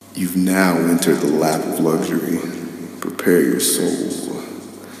You've now entered the lap of luxury. Prepare your soul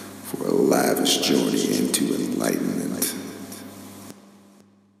for a lavish journey into enlightenment.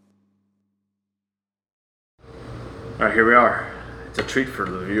 All right, here we are. It's a treat for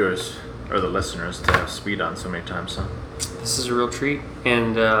the viewers or the listeners to have speed on so many times, huh? This is a real treat.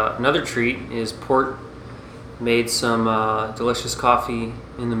 And another treat is Port made some delicious coffee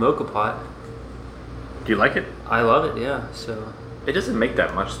in the mocha pot. Do you like it? I love it, yeah. So It doesn't make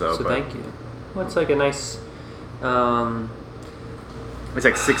that much though. so but thank you. Well, it's like a nice... It's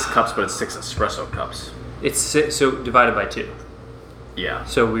like 6 cups, but it's 6 espresso cups. it's so divided by 2. Yeah.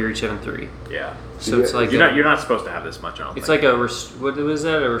 So we're each having 3. Yeah. So it's like you're not supposed to have this much. I don't it's think. like what was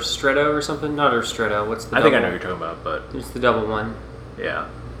that? A ristretto or something? Not a ristretto. What's the? I double? think I know what you're talking about, but It's the double one. yeah.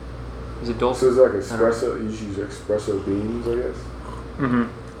 Is it Dolce? So it's like espresso. You use espresso beans, I guess.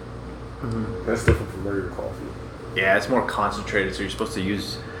 That's different from regular coffee. Yeah, it's more concentrated, so you're supposed to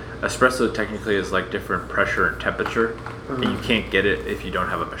use espresso. Technically, is like different pressure and temperature, and you can't get it if you don't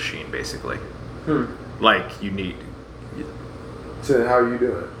have a machine. Basically, like you need. So then how you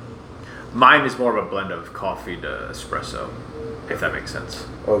do it? Mine is more of a blend of coffee to espresso, if that makes sense.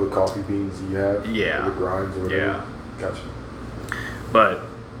 Oh, the coffee beans you have? Yeah. Or the grinds or whatever? Yeah. Gotcha. But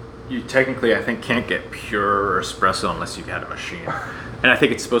you technically, I think, can't get pure espresso unless you've had a machine. And I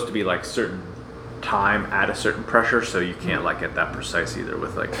think it's supposed to be like certain time at a certain pressure, so you can't like get that precise either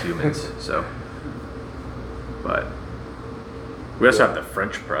with like humans. So, but we also have the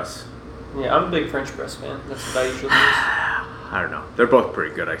French press. Yeah, I'm a big French press fan. That's what I usually use. I don't know. They're both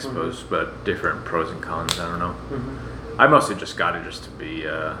pretty good, I suppose, but different pros and cons. I don't know. I mostly just got it just to be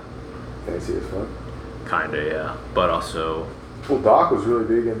Fancy as fuck. kind of, yeah. But also, Well, Doc was really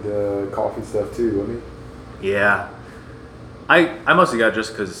big into coffee stuff too, wasn't yeah. I mostly got it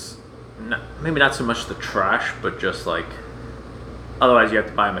just because, maybe not so much the trash, but just like, otherwise you have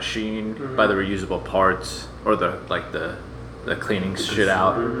to buy a machine, buy the reusable parts, or the cleaning shit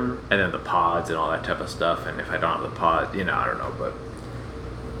out, and then the pods and all that type of stuff. And if I don't have the pod, I don't know,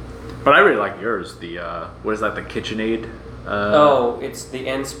 but I really like yours. The what is that? The KitchenAid. It's the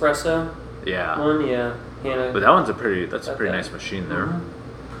Nespresso Yeah. one. Yeah, Hannah. But that one's a pretty nice machine there.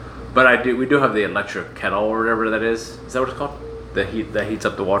 But we do have the electric kettle or whatever that is. Is that what it's called? That heats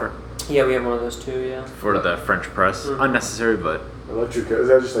up the water Yeah, we have one of those too. Yeah. for the French press. Unnecessary, but he? Electric, is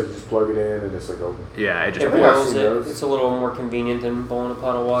that just like you just plug it in and it's like a... yeah, it just It think I've boils seen it. those. It's a little more convenient than boiling a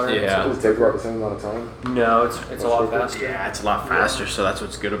pot of water. Yeah. Does it take about the same amount of time? No, it's a lot faster. yeah, it's a lot faster. So that's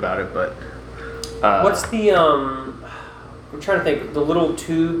what's good about it. But What's the I'm trying to think. The little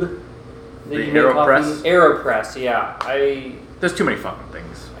tube that The you make AeroPress? coffee. AeroPress. Yeah, there's too many fucking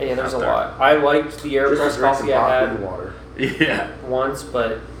things. there's a out there. lot. I liked the Just AeroPress drink some coffee I hot had clean water. Yeah. once,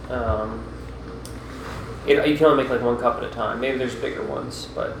 but you can only make like 1 cup at a time. Maybe there's bigger ones,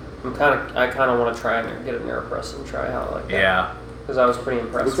 but I kind of want to try and get an AeroPress and try how I like that. Yeah. Because I was pretty It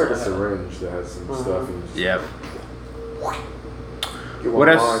impressed. looks like a when I had it. syringe that has some stuff. And you just Yep. get one What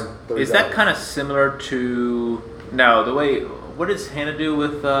else? line, Is that kind of similar to the way? What does Hannah do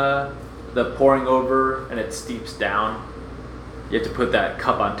with the pouring over and it steeps down? You have to put that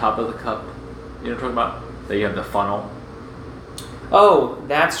cup on top of the cup. You know what I'm talking about? That you have the funnel. Oh,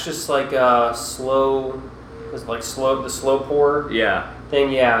 that's just like a slow. It's like the slow pour Yeah.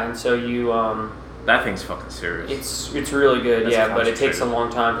 thing. Yeah, and so you That thing's fucking serious. It's really good. That's yeah, but it takes a concentrated. long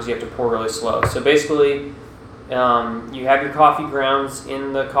time because you have to pour really slow. So basically, you have your coffee grounds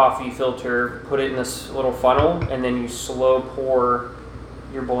in the coffee filter, put it in this little funnel, and then you slow pour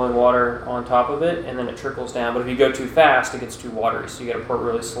your boiling water on top of it, and then it trickles down. But if you go too fast, it gets too watery. So you got to pour it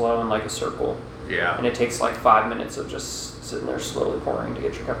really slow in like a circle, Yeah. and it takes like 5 minutes of just sitting there slowly pouring to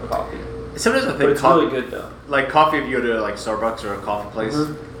get your cup of coffee. Sometimes I But think it's really good though. like coffee, if you go to like Starbucks or a coffee place,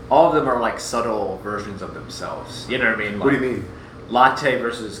 all of them are like subtle versions of themselves. You know what I mean? Like, What do you mean? Latte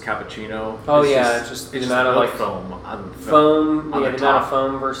versus cappuccino. Oh yeah, it's just the amount of milk like foam. foam. on Yeah, the the amount of top.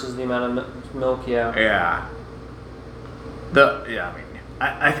 foam versus the amount of milk. Yeah. Yeah. I mean,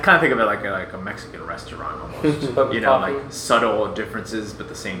 I kind of think of it like a Mexican restaurant almost. But with You know, coffee. like subtle differences, but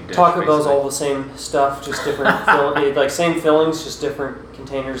the same dish. Taco Bell's basically. all the same stuff, just different like same fillings, just different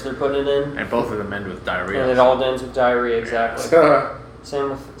containers they're putting it in, And both of them end with diarrhea. and it all ends with diarrhea. Exactly. Same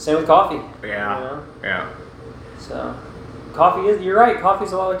with coffee. Yeah. You know? Yeah. So, coffee is. You're right.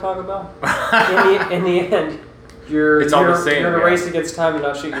 Coffee's a lot like Taco Bell. in the end, you're It's all the same, You're in a yeah. race against time to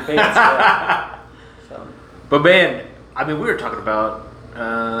not shoot your pants. So. But man, I mean, we were talking about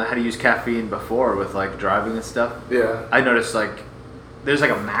how to use caffeine before with like driving and stuff. Yeah. I noticed like there's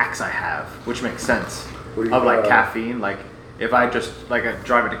like a max I have, which makes sense. What do you Of like got? caffeine, like if I just like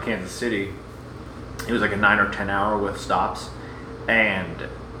driving to Kansas City, it was like a 9 or 10 hour with stops, and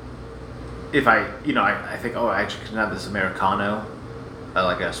if I think, oh, I actually can have this Americano,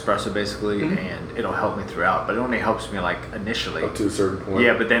 like an espresso basically, and it'll help me throughout. But it only helps me like initially. Up to a certain point.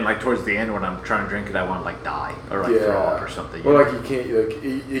 Yeah, but then like towards the end when I'm trying to drink it, I want to like die or like throw up or something. Well, like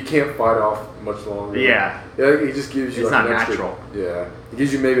you can't fight off much longer. Yeah. It just gives you It's like not an extra, natural. Yeah. It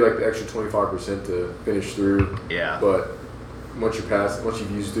gives you maybe like the extra 25% to finish through. Yeah. But once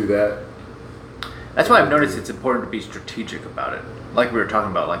you've used through that. That's why I've noticed it's important to be strategic about it. Like we were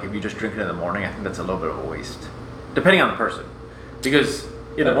talking about, like if you just drink it in the morning, I think that's a little bit of a waste, depending on the person. Because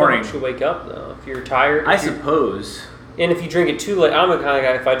in the morning, you wake up though. If you're tired, I suppose. And if you drink it too late, I'm the kind of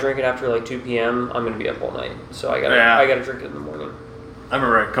guy. If I drink it after like 2 p.m., I'm gonna be up all night. So I gotta drink it in the morning. I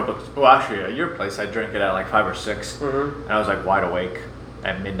remember at your place, I drank it at like 5 or 6, and I was like wide awake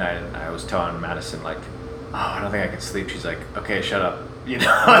at midnight, and I was telling Madison like, oh, I don't think I can sleep. She's like, okay, shut up, you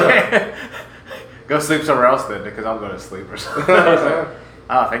know. Go sleep somewhere else then, because I'll go to sleep or something. I was like,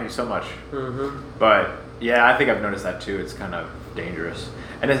 oh, thank you so much. But yeah, I think I've noticed that too. It's kind of dangerous.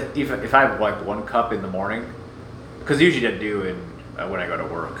 And if I have like 1 cup in the morning, because usually I do when I go to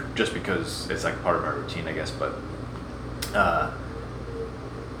work, just because it's like part of my routine, I guess. But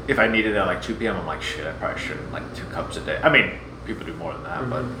if I need it at like 2 p.m., I'm like, shit, I probably shouldn't, like 2 cups a day. I mean, people do more than that,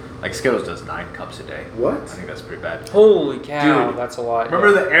 but like Skittles does 9 cups a day. What? I think that's pretty bad. Holy cow, Dude, that's a lot.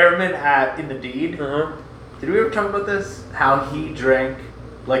 Remember the airman in the Deed? Uh-huh. Did we ever talk about this? How he drank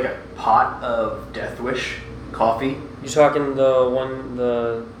like a pot of Death Wish coffee? You talking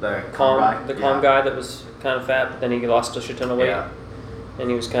the calm guy that was kind of fat, but then he lost a shit ton of weight, and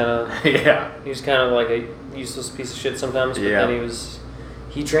he was kind of he was kind of like a useless piece of shit sometimes. But then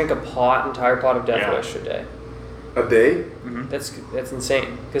he drank entire pot of Death Wish a day. A day? That's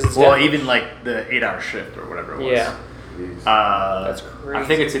insane because it's even like the 8-hour shift or whatever it was. Yeah, that's crazy. I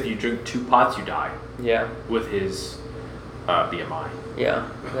think it's if you drink 2 pots, you die. Yeah, with his BMI. Yeah,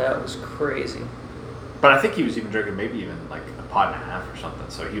 that was crazy. But I think he was even drinking maybe even like a pot and a half or something.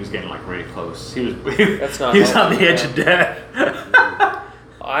 So he was getting like really close. He was That's not he was on healthy, the edge of death.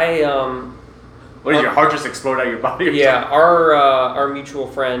 What did your heart just explode out of your body? Yeah, our mutual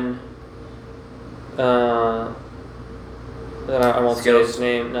friend. I won't say his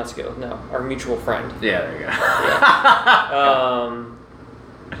name. Not Skittles. No, our mutual friend. Yeah, there you go.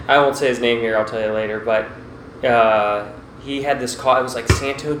 I won't say his name here. I'll tell you later. But he had this coffee. It was like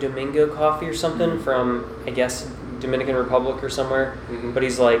Santo Domingo coffee or something from, I guess, Dominican Republic or somewhere. But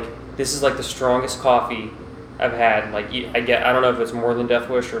he's like, this is like the strongest coffee I've had. Like, I don't know if it's more than Death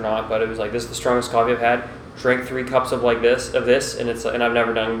Wish or not, but it was like, this is the strongest coffee I've had. Drank 3 cups of this, and I've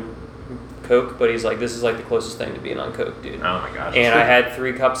never done Coke, but he's like, this is like the closest thing to being on Coke, dude. Oh my gosh. And I had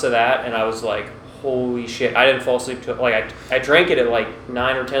 3 cups of that, and I was like, holy shit. I didn't fall asleep till, like, I drank it at like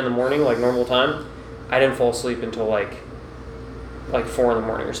 9 or 10 in the morning, like normal time. I didn't fall asleep until like 4 in the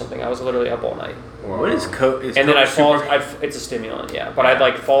morning or something. I was literally up all night. Wow. What is Coke? And then it's a stimulant, yeah. But I'd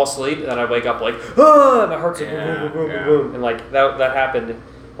like fall asleep, and then I'd wake up like, ah, my heart's like, boom, boom, boom, boom, boom. And like that happened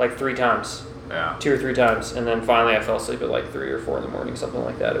like 3 times. Yeah. 2 or 3 times, and then finally I fell asleep at like 3 or 4 in the morning, something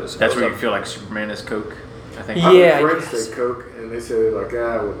like that. That's where you feel like Superman is Coke, I think. Yeah, my friends say Coke, and they say like,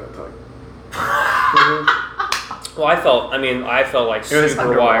 I wasn't that type. Well, I felt like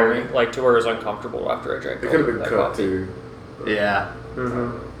super wired, like to where it was uncomfortable after I drank. It could have been cut too. Yeah.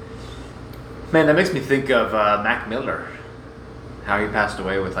 Man, that makes me think of Mac Miller. How he passed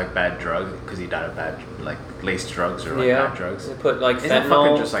away with like bad drugs because he died of bad like laced drugs or like bad drugs. They put like Isn't that fentanyl,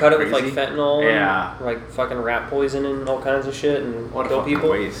 fucking just, like, cut crazy? it with like fentanyl, Yeah. and, like fucking rat poison and all kinds of shit, and What a kill fucking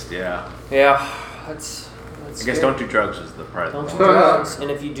people. waste, yeah. Yeah, that's I guess scary. don't do drugs is the part. Don't do drugs, and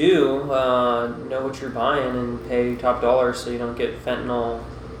if you do, know what you're buying and pay top dollar so you don't get fentanyl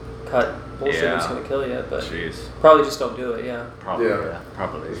cut bullshit that's gonna kill you. But jeez. probably just don't do it. Yeah. Probably. Yeah.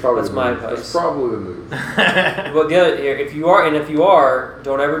 Probably. That's my advice. That's probably the move. But the other, if you are,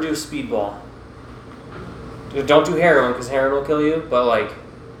 don't ever do speedball. Don't do heroin because heroin will kill you. But like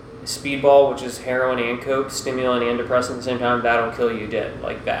speedball, which is heroin and coke, stimulant and depressant at the same time, that'll kill you dead,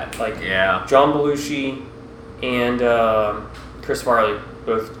 like that. Like John Belushi and Chris Farley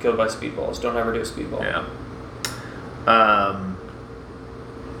both killed by speedballs. Don't ever do a speedball. Yeah.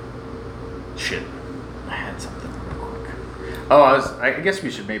 Shit. I had something real quick. Oh, I guess we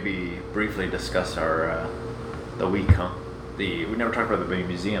should maybe briefly discuss our the week, huh? We never talked about the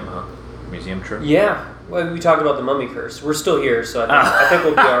museum, huh? Museum trip. Yeah. Well, we talked about the mummy curse. We're still here, so I think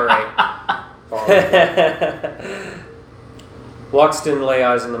we'll be all right. Lux didn't lay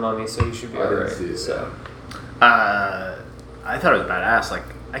eyes on the mummy, so you should be all right. So. I thought it was badass. Like,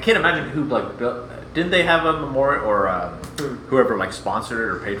 I can't imagine who like built. Didn't they have a memorial or whoever like sponsored it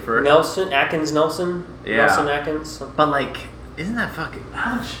or paid for it? Nelson. Yeah. Nelson Atkins. But like, Isn't that fucking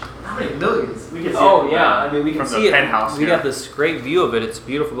how many millions? We can see Oh it, yeah, I mean we can from see the it. penthouse We here. got this great view of it. It's a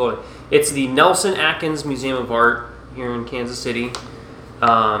beautiful building. It's the Nelson Atkins Museum of Art here in Kansas City.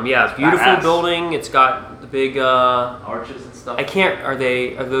 Yeah, beautiful badass. building. It's got the big. Arches and stuff. I can't. Are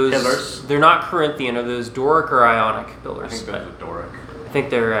those? Pillars? They're not Corinthian. Are those Doric or Ionic I pillars? think those are Doric. I think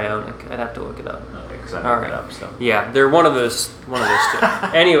they're Ionic. I'd have to look it up. Okay, because I All looked it right. up. So. Yeah, they're one of those two.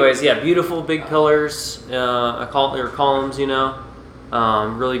 Anyways, yeah, beautiful big pillars. They're columns, you know.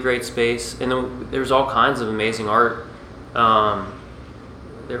 Really great space, and then there's all kinds of amazing art.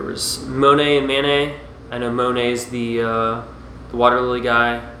 There was Monet and Manet. I know Monet's the water lily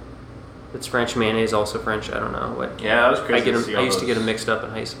guy. It's French. Manet's also French. I don't know what. Yeah, that was crazy. I used to get them mixed up in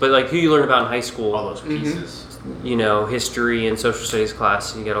high school. But like who you learn about in high school, all those pieces. you know, history and social studies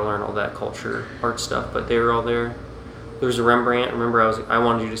class, you got to learn all that culture, art stuff. But they were all there. There was a Rembrandt. Remember, I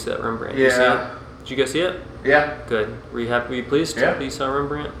wanted you to see that Rembrandt. Did you see it? Did you go see it? Yeah. Good. Were you happy? Were you pleased? Yeah. That you saw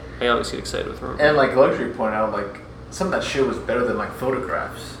Rembrandt? I always get excited with Rembrandt. And like Luxury pointed out, like some of that shit was better than like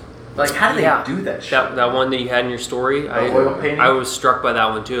photographs. Like how do they do that shit? That one that you had in your story, oil painting? I was struck by that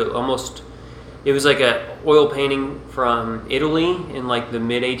one too. It was like a oil painting from Italy in like the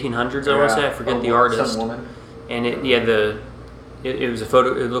mid 1800s. I want to say. I forget the artist. Some woman. And it was a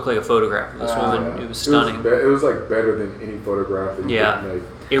photo. It looked like a photograph of this woman. Yeah. It was stunning. It was like better than any photograph that you could make.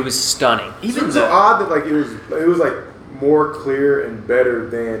 It was stunning. Even so odd that like it was like more clear and better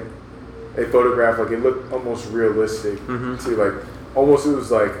than a photograph. Like it looked almost realistic to like almost it was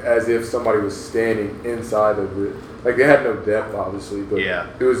like as if somebody was standing inside of it. Like they had no depth obviously, but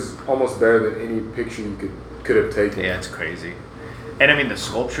it was almost better than any picture you could have taken. Yeah, it's crazy. And I mean the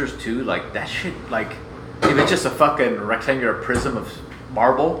sculptures too, like that shit, like if it's just a fucking rectangular prism of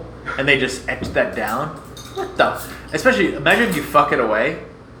marble and they just etch that down, what the? Especially imagine if you fuck it away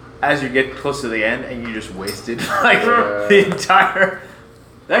as you get close to the end and you just wasted like the entire.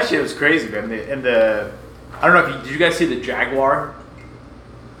 That shit was crazy, man. I don't know if did you guys see the jaguar?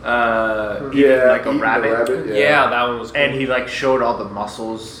 Like a rabbit. Yeah, that one was cool. And he like showed all the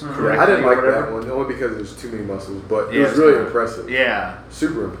muscles correctly. I didn't like or whatever. that one only because there's too many muscles, but it Yeah, was really impressive. Yeah,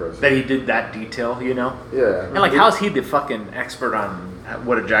 Super impressive. that he did that detail, you know. Yeah. And like, how's he the fucking expert on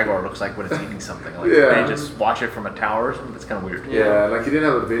what a jaguar looks like when it's eating something? Like, Yeah. they just watch it from a tower or something. That's kind of weird. Yeah, like he didn't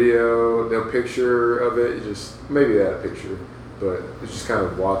have a video, no picture of it. It just maybe they had a picture, but it's just kind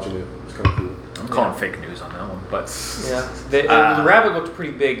of watching it. It's kind of cool. I'm calling fake news on that one, but the rabbit looked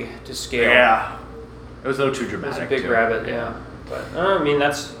pretty big to scale. yeah, it was a little too It dramatic. was a big too. rabbit. Yeah, but I mean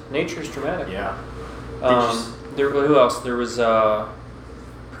that's nature's dramatic. Yeah. Who else? There was the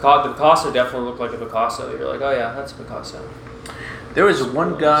Picasso definitely looked like a Picasso. You're like, oh yeah, that's Picasso. There was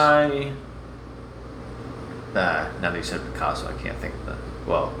one guy. Now that you said Picasso, I can't think of the.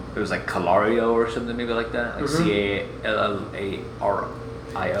 Well, it was like Calario or something, maybe like that. Like Callario.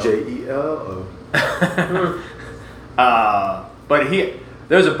 JELO. But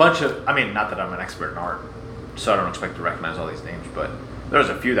there was a bunch of. I mean, not that I'm an expert in art, so I don't expect to recognize all these names. But there was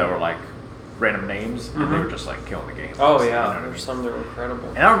a few that were like random names, and they were just like killing the game. Oh You yeah, know what I there's mean? some that were incredible.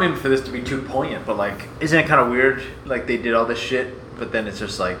 And I don't mean for this to be too poignant, but like, isn't it kind of weird? Like they did all this shit, but then it's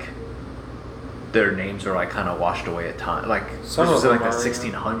just like their names are like kind of washed away at time. Like Some this was of like them the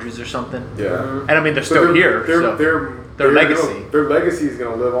are, 1600s or something. Yeah. And I mean, they're still here. So their legacy. Their legacy is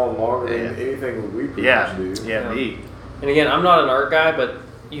going to live on longer than Yeah. anything that we pretty Yeah, much do. yeah, me. And again, I'm not an art guy, but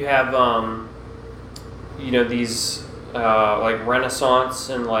you have these like Renaissance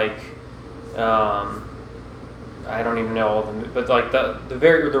and like I don't even know all of them, but like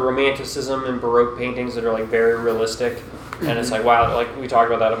the Romanticism and Baroque paintings that are like very realistic, and it's like wow, like we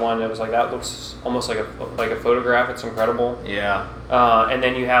talked about that one. It was like that looks almost like a photograph. It's incredible. Yeah. And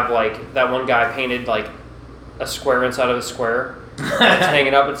then you have like that one guy painted like a square inside of a square. It's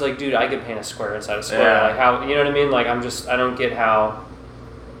hanging up. It's like, dude, I could paint a square inside a square. Yeah. Like how, you know what I mean? Like I don't get how.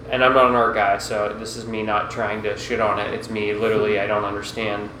 And I'm not an art guy, so this is me not trying to shit on it. It's me literally, I don't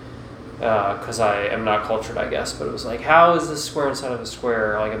understand because I am not cultured, I guess. But it was like, how is this square inside of a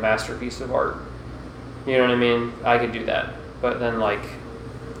square like a masterpiece of art? You know what I mean? I could do that, but then like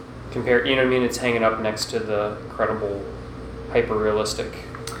compare, you know what I mean? It's hanging up next to the incredible, hyper realistic.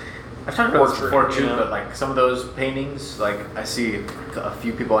 I've talked about this Portrait, before too, you know? but like some of those paintings, like I see a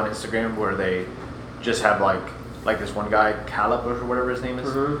few people on Instagram where they just have like this one guy, Caleb or whatever his name is.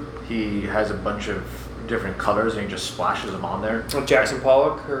 Mm-hmm. He has a bunch of different colors and he just splashes them on there. Like Jackson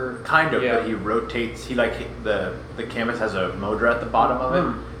Pollock or Kind of, yeah. but he rotates. The canvas has a motor at the bottom of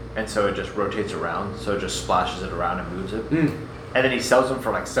it, and so it just rotates around. So it just splashes it around and moves it. And then he sells them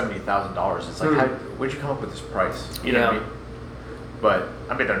for like $70,000. It's like, where'd you come up with this price? You know what I mean? But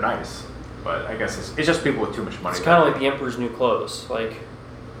I mean, they're nice. But I guess it's just people with too much money. It's kind of like the emperor's new clothes. Like,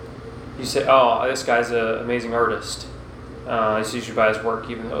 you say, oh, this guy's an amazing artist. So you should buy his work,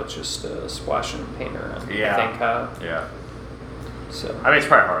 even though it's just splashing paint around. Yeah. I think. Yeah. So. I mean, it's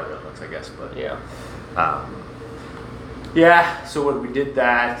probably harder than it looks, I guess, but. Yeah. Yeah. So we did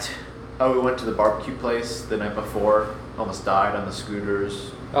that. Oh, we went to the barbecue place the night before. Almost died on the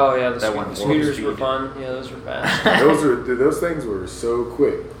scooters. Oh yeah, the scooters were fun. Yeah, those were fast. Those things were so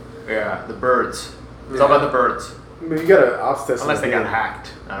quick. Yeah, the birds. It's all about the birds. I mean, you gotta obsess. Unless they got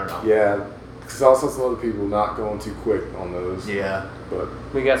hacked. I don't know. Yeah, because also some other people not going too quick on those. Yeah. But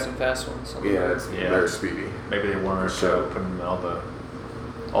we got some fast ones. Yeah, it's very speedy. Maybe they weren't putting all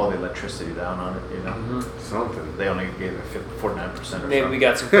the electricity down on it, you know. Mm-hmm. Something. They only gave it 49% or something. Maybe we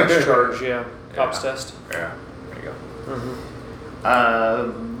got some flash charge. Yeah. Cops test. Yeah. There you go. Mm-hmm.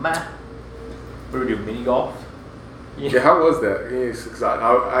 What do we do? Mini golf? Yeah, how was that? Because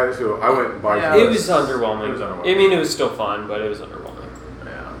I went biking. It was underwhelming. I mean, it was still fun, but it was underwhelming.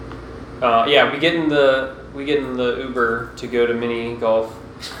 Yeah. We get in the Uber to go to mini golf,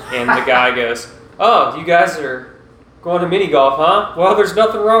 and the guy goes, "Oh, you guys are going to mini golf, huh? Well, there's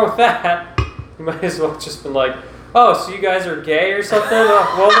nothing wrong with that." You might as well just been like, "Oh, so you guys are gay or something?"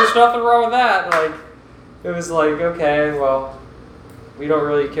 Well, there's nothing wrong with that. Like, it was like, okay, well, we don't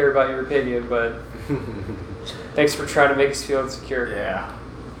really care about your opinion, but. Thanks for trying to make us feel insecure. Yeah.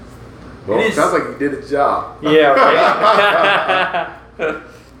 Well, it sounds like you did a job. Yeah, right?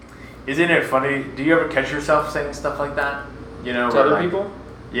 Isn't it funny? Do you ever catch yourself saying stuff like that? You know, to other people?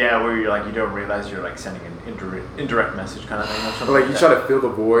 Yeah, where you're like, you don't realize you're like sending an indirect message kind of thing or something. Like you try to fill the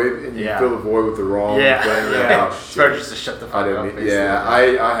void and you fill the void with the wrong thing. Yeah. Oh, it's better just to shut the fuck up.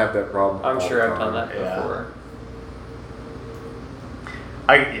 I have that problem. I'm sure I've done that before.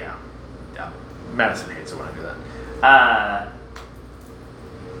 Yeah. Madison hates it when I do that.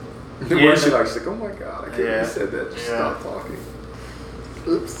 She's like, oh my god, I can't believe you said that. Just stop talking.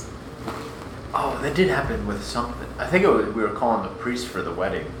 Oops. Oh, that did happen with something. I think we were calling the priest for the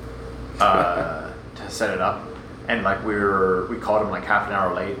wedding to set it up, and like we called him like half an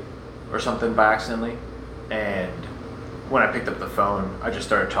hour late or something by accidentally, and when I picked up the phone, I just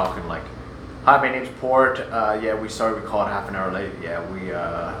started talking like, "Hi, my name's Port. We called half an hour late. Yeah, we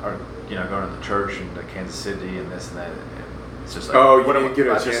are going to the church in Kansas City and this and that." And it's just like, you didn't get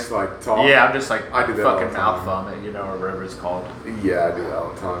a chance to like talk. Yeah, I'm just like I do that fucking mouth vomit, or whatever it's called. Yeah, I do that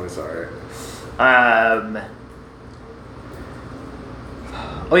all the time. It's alright.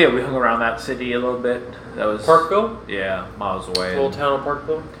 Oh yeah, we hung around that city a little bit. That was Parkville? Yeah, miles away. Little town of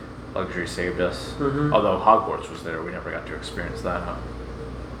Parkville. Luxury saved us. Mm-hmm. Although Hogwarts was there, we never got to experience that. Huh?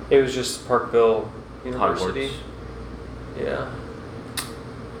 It was just Parkville University. Hogwarts.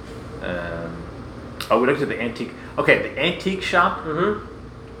 Yeah. We looked at the antique. Okay, the antique shop. Mm-hmm.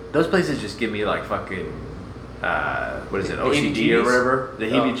 Those places just give me like fucking. What is it? The OCD heebie-jeebies? or whatever. The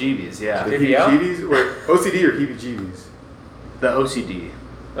heebie-jeebies. Yeah. The heebie-jeebies? Wait, OCD or heebie-jeebies? The OCD.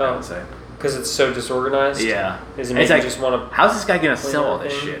 I would say. Because it's so disorganized. Yeah. Is it make you just want to? How's this guy gonna sell all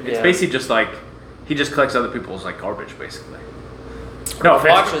this shit? It's Yeah. basically just like he just collects other people's like garbage, basically. No, the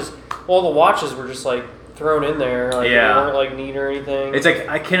watches. Well, the watches were just like thrown in there. Like, Yeah. They weren't like neat or anything. It's like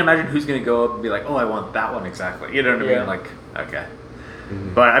I can't imagine who's gonna go up and be like, "Oh, I want that one exactly." You know what I mean? Like, okay.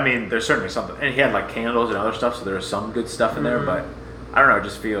 Mm-hmm. But I mean, there's certainly something, and he had like candles and other stuff, so there was some good stuff in there. But I don't know, I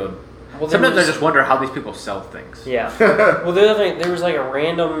just feel. Well, sometimes I just wonder how these people sell things. Yeah. Well, the other thing, there was like a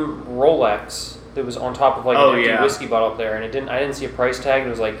random Rolex that was on top of like an empty whiskey bottle up there, and I didn't see a price tag. And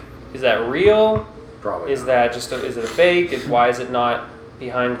it was like, is that real? Probably. Is that just is it a fake? Why is it not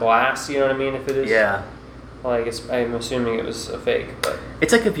behind glass? You know what I mean? If it is. Yeah. Like I'm assuming it was a fake, but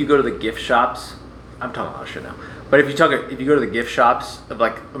it's like if you go to the gift shops. I'm talking a lot of shit now. But if you go to the gift shops of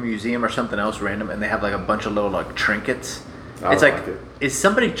like a museum or something else random, and they have like a bunch of little like trinkets, it's like is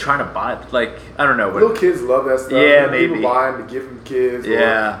somebody trying to buy it? Like I don't know. Little kids love that stuff. Yeah, maybe people buy them to give them kids.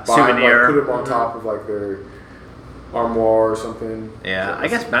 Yeah, or souvenir. Put them on top of like their armoire or something. Yeah, I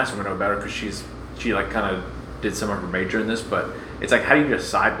guess Madison would know better because she like kind of did some of her major in this, but it's like how do you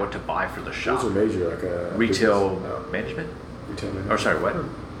decide what to buy for the shop? What's your major? Like a retail management. Retail management. Or sorry, what?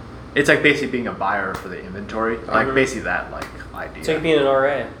 It's like basically being a buyer for the inventory, like basically that like idea. It's like being an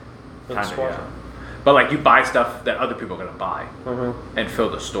RA. Kind of, yeah. But like you buy stuff that other people are gonna buy and fill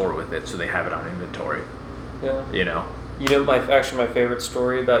the store with it, so they have it on inventory. Yeah. You know. You know, my favorite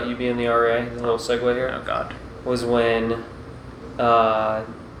story about you being the RA, a little segue here. Oh God. Was when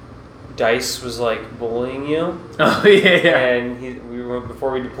Dice was like bullying you. Oh yeah. And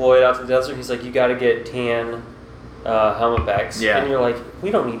before we deployed out to the desert, he's like, "You got to get tan helmet bags." Yeah. And you're like,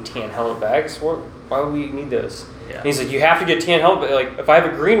 "We don't need tan helmet bags. Why would we need those?" Yeah. He's like, you have to get tan helmet. But like, if I have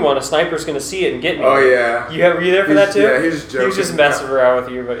a green one, a sniper's gonna see it and get me. Oh yeah. Were you there for that too? Yeah, he was joking. He was just messing around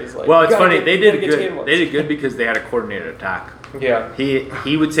with you, but he's like. Well, it's funny. They did tan good. ones. They did good because they had a coordinated attack. Yeah.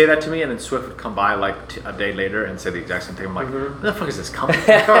 He would say that to me, and then Swift would come by like a day later and say the exact same thing. I'm like, where the fuck is this coming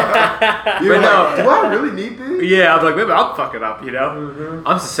from? You're But like, no. do I really need this? Yeah, I'm like, maybe I'll fuck it up, you know?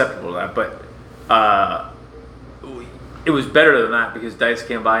 I'm susceptible to that, but it was better than that because Dice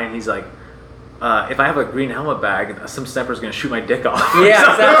came by and he's like, if I have a green helmet bag, some sniper's gonna shoot my dick off.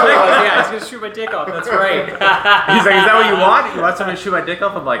 Yeah, exactly. Yeah, he's gonna shoot my dick off. That's right. He's like, is that what you want? You want somebody to shoot my dick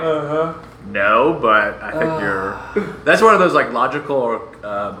off? I'm like, no, but I think you're. That's one of those like logical or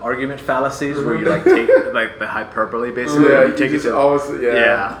argument fallacies where you like take like the hyperbole basically. Yeah, you take just it to always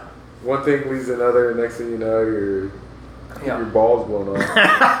yeah. One thing leads to another. Next thing you know, your balls blown off.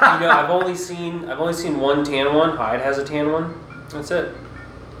 You know, I've only seen one tan one. Hyde has a tan one. That's it.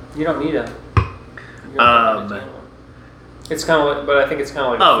 You don't need a. You don't need a tan one. It's kind of, but I think it's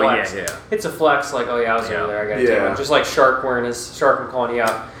kind of like a flex. Yeah. It's a flex, like, oh yeah, I was over there, I got a tan Yeah. one. Just like Shark wearing his I'm calling you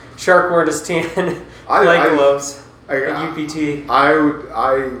out. Shark wearing his tan I gloves. I UPT.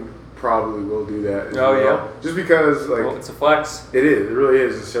 I probably will do that. As Oh, well. yeah? Just because like Well, it's a flex. it is. It really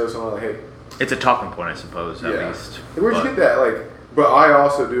is. To show someone like, hey, It's a talking point, I suppose, at yeah. least. Where'd you But- get that? Like, but I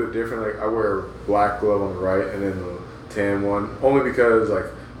also do it different. Like, I wear a black glove on the right and then the tan one, only because like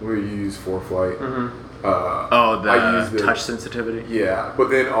we use ForeFlight. Oh, I use the touch sensitivity? Yeah, but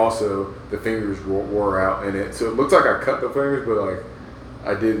then also the fingers wore out in it, so it looks like I cut the fingers, but like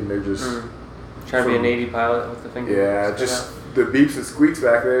I didn't. They're just Trying to be a Navy pilot with the finger. yeah, just the beeps and squeaks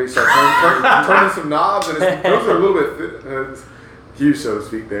back there. You start turning some knobs, and those are a little bit huge, so to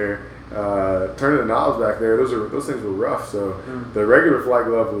speak. There, turning the knobs back there. Those things were rough. So the regular flight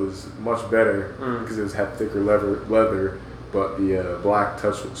glove was much better because it had thicker leather, but the black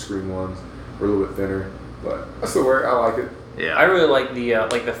touch screen ones were a little bit thinner. But I still wear it. I like it. Yeah. I really like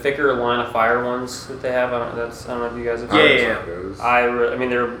the thicker line of fire ones that they have. I don't know if you guys have. Yeah. Those. I mean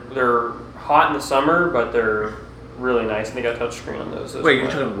they're hot in the summer, but they're really nice. And they got touchscreen on those. Wait, you're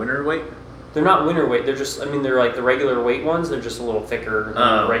talking winter weight? They're not winter weight. They're just. I mean, they're like the regular weight ones. They're just a little thicker than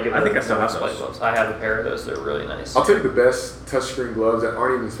the regular. I think I still have flight those. gloves. I have a pair of those. They're really nice. I'll tell you the best touchscreen gloves that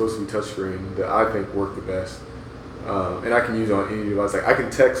aren't even supposed to be touchscreen that I think work the best, and I can use on any device. Like I can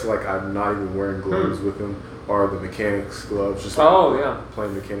text like I'm not even wearing gloves with them. Are the mechanics gloves? Just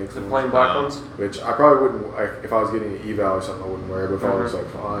plain mechanics. The ones. plain black ones. Which I probably wouldn't. Like, if I was getting an eval or something, I wouldn't wear it. But if I was like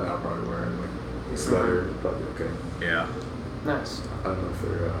fine, I'd probably wear it. Like it's leather, probably okay. Yeah. Nice. I don't know if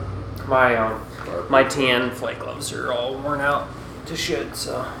they're. My tan flight gloves are all worn out to shit.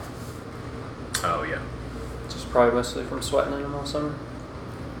 So Oh, yeah. it's just probably mostly from sweating them all summer.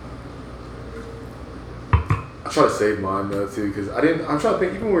 I try to save mine though too because I didn't. I'm trying to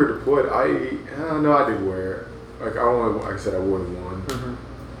think. Even when we were deployed, I know I did wear it. Like I only, like I said, I wore the one,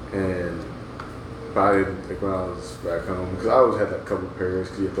 and but I didn't like when I was back home because I always had that couple of pairs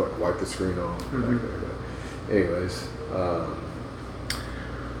because you have to like wipe the screen off. Back there. But anyways,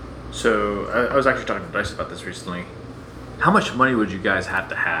 So I was actually talking to Dice about this recently. How much money would you guys have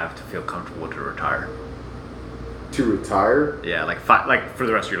to feel comfortable to retire? to retire, Yeah, like for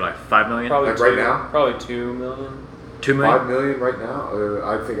the rest of your life, $5 million, Probably Like right now? Probably $2 million. $2 million. $5 million right now.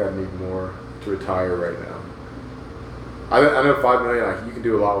 I think I need more to retire right now. I know $5 million. Like you can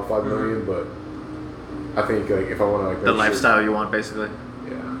do a lot with $5 million, but I think like if I want to like The lifestyle you want, basically.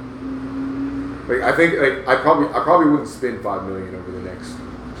 yeah. Like I think like I probably wouldn't spend $5 million over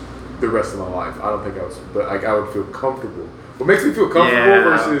the rest of my life. I don't think I would, but like I would feel comfortable. What makes me feel comfortable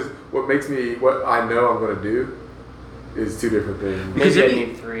versus what I know I'm going to do is two different things. Because Maybe I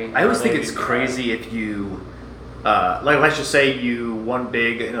need 3. I always think Maybe it's 5. crazy if you, like let's just say you won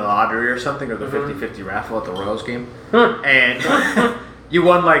big in a lottery or something, or the 50-50 raffle at the Royals game, and you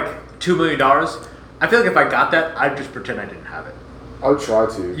won like $2 million. I feel like if I got that, I'd just pretend I didn't have it. I would try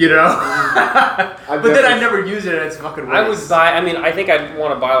to. You know? But then I'd never use it and it's fucking waste. I would buy. I mean, I think I'd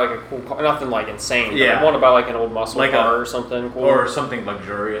want to buy like a cool car. Nothing like insane. Yeah. But I'd want to buy like an old muscle Like car or something cool. Or something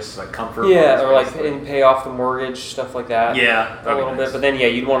luxurious, like comfort. yeah, cars, or like basically. and pay off the mortgage, stuff like that. Yeah, a that'd be little nice. bit. But then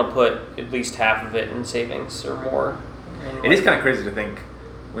you'd want to put at least half of it in savings or more. And It is kind of crazy to think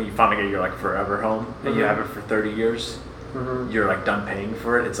when you finally get your like forever home and you have it for 30 years, you're like done paying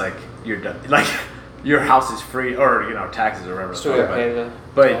for it. It's like you're done. Like your house is free, or taxes or whatever. Still gotta pay the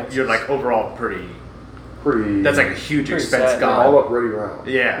but taxes. you're like overall pretty. pretty. That's like a huge Pretty expense sad, gone. all up ready round.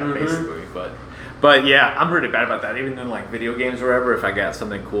 Yeah, basically. But yeah, I'm really bad about that. Even in like video games or whatever, if I got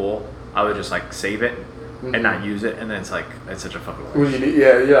something cool, I would just like save it and not use it, and then it's such a fucking waste. When you need,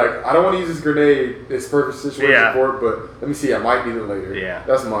 like I don't want to use this grenade. It's perfect situation for it, but let me see. I might need it later. Yeah.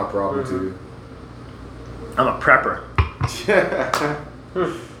 That's my problem too. I'm a prepper.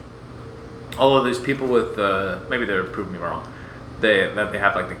 All of these people with maybe they'll prove me wrong. They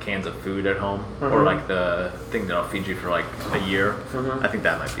have like the cans of food at home, or like the thing that'll feed you for like a year. I think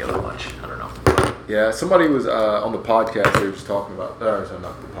that might be a little much. I don't know. Yeah, somebody was on the podcast. They were just talking about, sorry,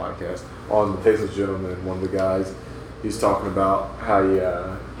 not the podcast, on the Tasteless Gentleman. One of the guys, he's talking about how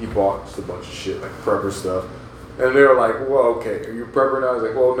he bought just a bunch of shit like prepper stuff, and they were like, "Well, okay, are you a prepper now?" I was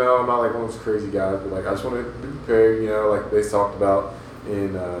like, "Well, no, I'm not like one of those crazy guys, but like I just want to be prepared." You know, like they talked about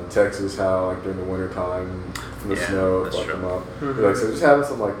in Texas how like during the wintertime from the snow it fucked them up. Like, so just having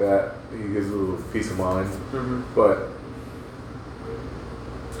something like that, it gives a little peace of mind. But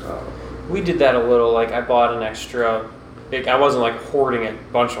we did that a little. Like I bought an extra big. I wasn't like hoarding a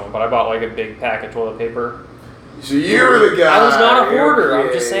bunch of them, but I bought like a big pack of toilet paper. So you were the guy. I was not a hoarder. Okay,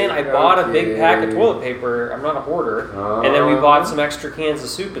 I'm just saying I bought a big pack of toilet paper. I'm not a hoarder. And then we bought some extra cans of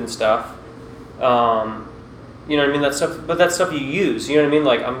soup and stuff. You know what I mean? That stuff, but that's stuff you use. You know what I mean?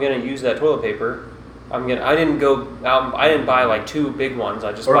 Like I'm gonna use that toilet paper. I didn't go out. I didn't buy like 2 big ones.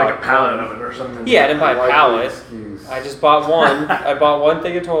 I just bought like a pallet one. of it or something. Yeah, I didn't buy a pallet. Excuse. I just bought one. I bought one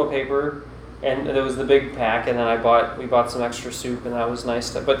thing of toilet paper, and it was the big pack. And then we bought some extra soup, and that was nice.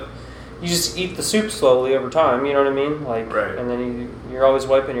 But you just eat the soup slowly over time. You know what I mean? Like, right. And then you're always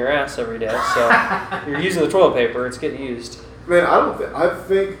wiping your ass every day, so you're using the toilet paper. It's getting used. Man, I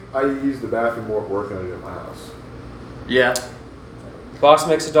think I use the bathroom more at work than I do at my house. Yeah. Boss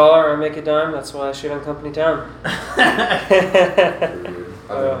makes $1, I make a dime. That's why I shit on company town. I've never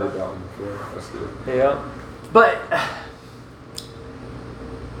heard that one before. That's good. Yeah. But,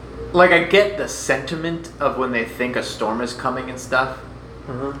 like, I get the sentiment of when they think a storm is coming and stuff.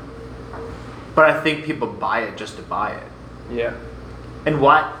 But I think people buy it just to buy it. Yeah. And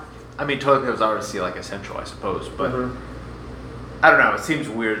what? I mean, toilet paper is obviously, like, essential, I suppose. But, I don't know. It seems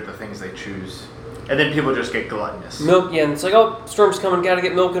weird, the things they choose. And then people just get gluttonous. Milk, yeah, and it's like, oh, storm's coming, gotta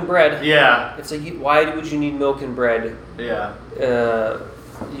get milk and bread. Yeah. It's like, why would you need milk and bread? Yeah. You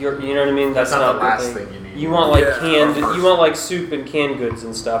know what I mean? That's not the last thing you need. You want like you want like soup and canned goods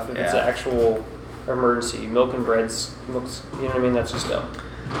and stuff. If it's an Yeah. actual emergency, milk and bread's, you know what I mean? That's just dumb.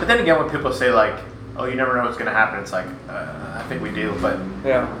 But then again, when people say like, "Oh, you never know what's going to happen," it's like, I think we do, but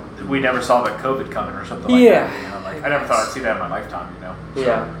Yeah. we never saw the COVID coming or something like Yeah. that. You know, like I never thought I'd see that in my lifetime. You know. So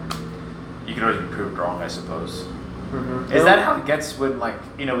Yeah. You can always be proved wrong, I suppose. Mm-hmm. Is that how it gets when like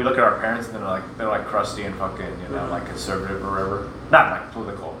we look at our parents and they're like crusty and fucking like conservative or whatever? Not like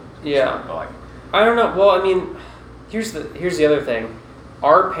political. Yeah. But like. I don't know. Well, I mean, here's the other thing.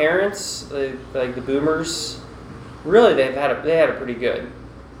 Our parents, like the boomers, really they had it pretty good.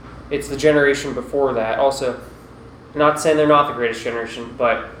 It's the generation before that. Also, not saying they're not the greatest generation,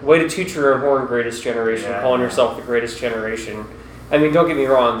 but way to toot your own horn, greatest generation, calling yourself the greatest generation. I mean, don't get me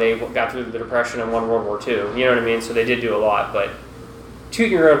wrong, they got through the Depression and won World War II, you know what I mean? So they did do a lot, but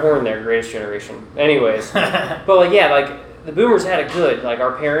tooting your own horn there, greatest generation. Anyways, but like, yeah, like, the boomers had it good. Like,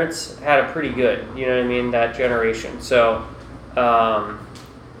 our parents had it pretty good, you know what I mean, that generation. So, I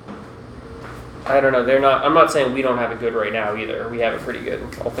don't know, I'm not saying we don't have it good right now either. We have it pretty good,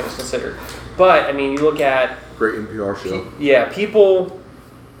 all things considered. But, I mean, you look at... Great NPR show. Yeah, people...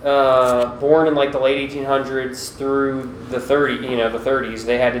 born in like the late 1800s through the 30s,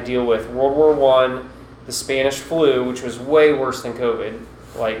 they had to deal with World War I, the Spanish flu, which was way worse than COVID.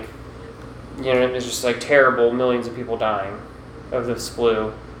 Like, it was just like terrible, millions of people dying of this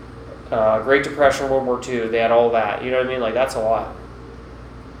flu. Great Depression, World War II, they had all that. You know what I mean? Like, that's a lot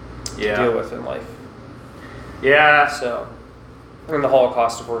to deal with in life. Yeah. So, and the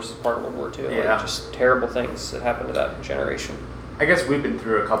Holocaust, of course, is part of World War II. Yeah. Like, just terrible things that happened to that generation. I guess we've been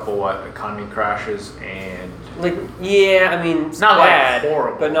through a couple economy crashes and Like, yeah, I mean, it's not bad, like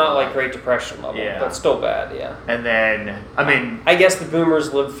horrible, but not like Great Depression level. Yeah. But still bad, yeah. and then I guess the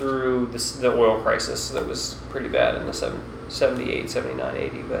boomers lived through the oil crisis that was pretty bad in the 78, 79,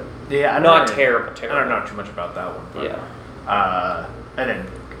 80, but not terrible. I don't know too much about that one. But, Yeah. And then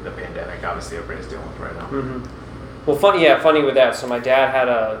the pandemic, obviously, everybody's dealing with right now. Mm-hmm. Well, funny with that. So my dad had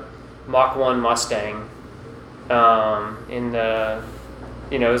a Mach 1 Mustang.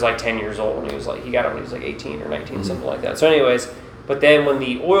 It was like 10 years old, and he got it when he was like 18 or 19, something like that. So anyways, but then when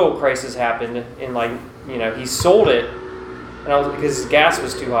the oil crisis happened, and he sold it, and because gas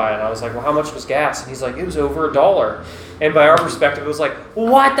was too high, and I was like, well, how much was gas? And he's like, it was over $1. And by our perspective, it was like,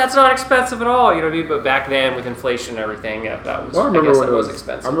 what? That's not expensive at all, you know what I mean? But back then, with inflation and everything, that was, I guess that was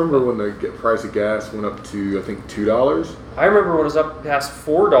expensive. I remember when the price of gas went up to, I think, $2. I remember when it was up past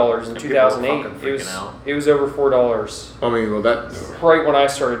 $4 in 2008. It was over $4. I mean, well, that's Right when I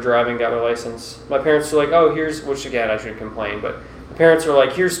started driving, got my license. My parents were like, "Oh, which again I shouldn't complain, but the parents were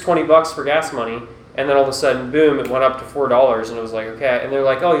like, here's $20 for gas money." And And then all of a sudden, boom, it went up to $4, and it was like, okay. And they're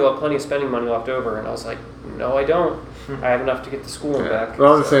like, oh, you'll have plenty of spending money left over. And I was like, no, I don't. I have enough to get to school and back.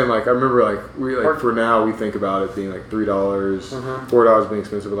 Well, I'm just saying, like, I remember, like, for now, we think about it being like $3, $4 being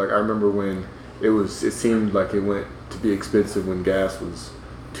expensive. But like, I remember when it seemed like it went to be expensive when gas was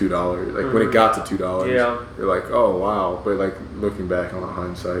 $2. Like when it got to $2, you're like, oh wow. But like looking back on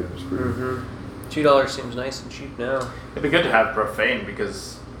hindsight, it was pretty. $2 seems nice and cheap now. It'd be good to have profane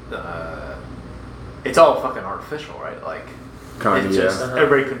because it's all fucking artificial, right? Like, it's just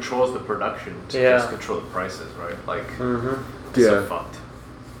everybody controls the production to just control the prices, right? Like, it's so fucked.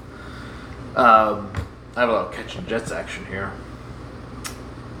 I have a little catching jets action here.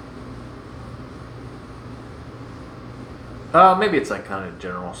 Maybe it's like kind of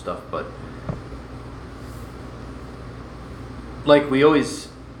general stuff, but like we always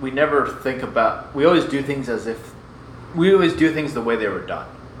do things the way they were done,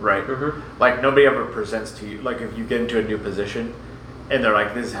 right? Like nobody ever presents to you, like if you get into a new position and they're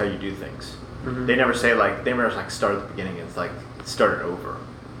like, this is how you do things. They never say like, they never like start at the beginning. It's like start it over,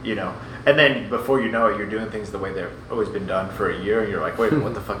 you know? And then before you know it, you're doing things the way they've always been done for a year, and you're like, wait,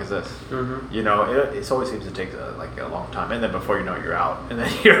 what the fuck is this? You know, it always seems to take like a long time, and then before you know it, you're out, and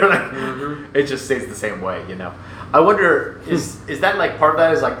then you're like, it just stays the same way, you know. I wonder, is that like part of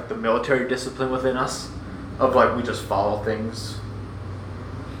that is like the military discipline within us, of like we just follow things?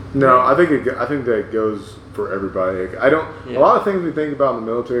 No, I think that goes for everybody. Like, a lot of things we think about in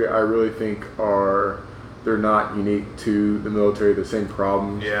the military, I really think they're not unique to the military. The same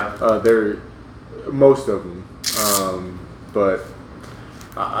problems. They're most of them. But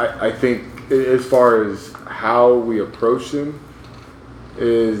I think as far as how we approach them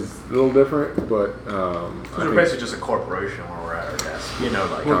is a little different. But we're basically just a corporation where we're at our desk. You know,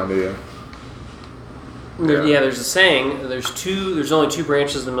 like there's a saying. There's only two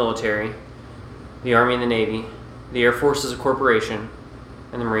branches of the military: the Army and the Navy. The Air Force is a corporation,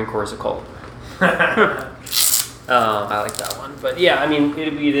 and the Marine Corps is a cult. I like that one, but yeah, I mean,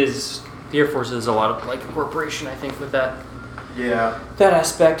 it is. The Air Force is a lot of like a corporation, I think, with that. That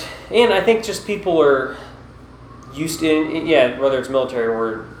aspect, and I think just people are used to, whether it's military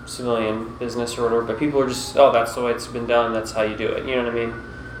or civilian business or whatever, but people are just, that's the way it's been done. That's how you do it. You know what I mean?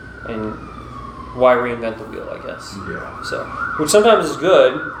 And why reinvent the wheel? I guess. So, which sometimes is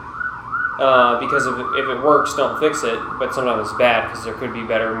good. Because if it works, don't fix it. But sometimes it's bad because there could be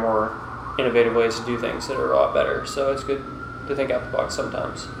better, more innovative ways to do things that are a lot better. So it's good to think out the box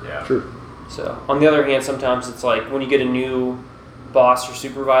sometimes. True. So on the other hand, sometimes it's like when you get a new boss or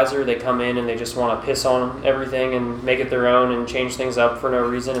supervisor, they come in and they just want to piss on everything and make it their own and change things up for no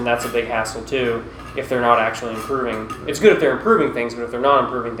reason, and that's a big hassle too if they're not actually improving. It's good if they're improving things, but if they're not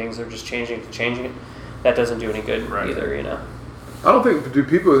improving things, they're just changing it. That doesn't do any good either, you know. I don't think,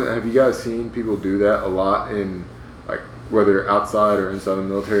 have you guys seen people do that a lot in, like, whether outside or inside the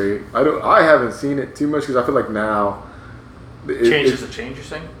military? I haven't seen it too much because I feel like now change is a change, you're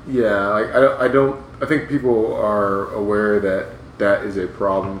saying? Yeah, like I think people are aware that is a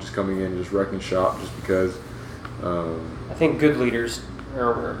problem, just coming in and just wrecking shop just because. I think good leaders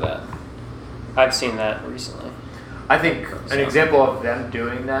are aware of that. I've seen that recently. I think an example of them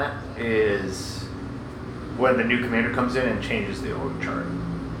doing that is when the new commander comes in and changes the org chart.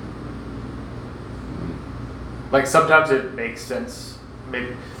 Like sometimes it makes sense.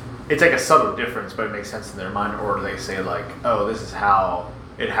 Maybe it's like a subtle difference, but it makes sense in their mind. Or they say like, "Oh, this is how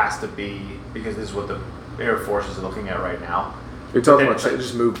it has to be because this is what the Air Force is looking at right now." You're talking about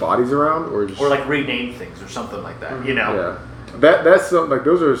just move bodies around, or like rename things or something like that. You know. Yeah. That's something like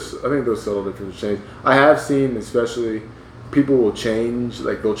those are. I think those subtle differences change. I have seen, especially, people will change.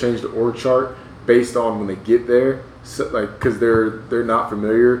 Like they'll change the org chart based on when they get there, so, like because they're not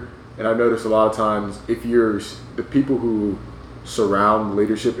familiar. And I've noticed a lot of times if the people who surround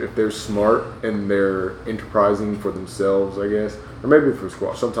leadership, if they're smart and they're enterprising for themselves, I guess, or maybe for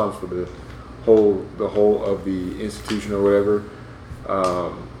squad, sometimes for the whole of the institution or whatever,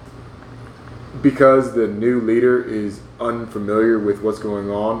 because the new leader is unfamiliar with what's going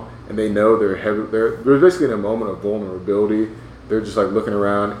on and they know they're basically in a moment of vulnerability. They're just like looking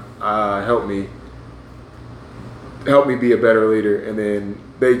around, help me be a better leader, and then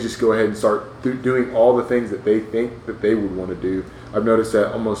they just go ahead and start doing all the things that they think that they would want to do. I've noticed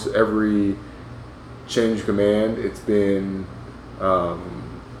that almost every change of command, it's been the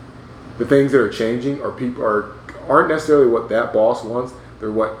things that are changing aren't necessarily what that boss wants.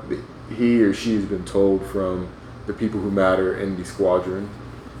 They're what he or she has been told from the people who matter in the squadron.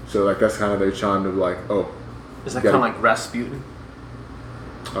 So like that's kind of their chime of like, oh. Is that kind of like Rasputin?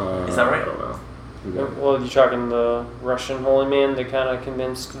 Is that right? I don't know. Well, you're talking the Russian holy man that kind of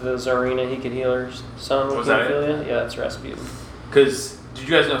convinced the Tsarina he could heal her son with Was that it? hemophilia? Yeah, that's Rasputin. Because did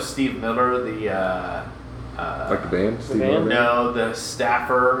you guys know Steve Miller, the Like the band? Steve band? Miller? no, the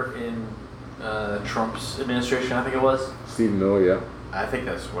staffer in Trump's administration, I think it was. Steve Miller, yeah. I think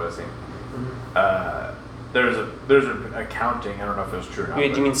that's what it's named. Mm-hmm. There's an accounting. I don't know if it was true or not. Do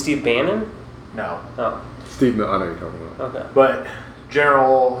you mean Steve Bannon? No. Oh, Steve Miller, I know what you're talking about. okay. But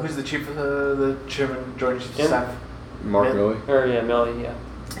General, who's the chief of the chairman, Joint Chief of Staff? Mark Yeah. Milley? Or yeah, Melly, yeah.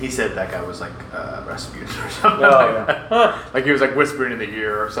 He said that guy was like Rasputin or something. Oh, like yeah. that. Like he was like whispering in the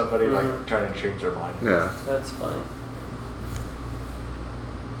ear of somebody, Mhm. like trying to change their mind. Yeah. That's funny.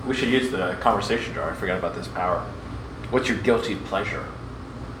 We should use the conversation jar. I forgot about this power. What's your guilty pleasure?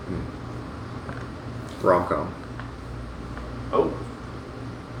 Rom-com. Oh,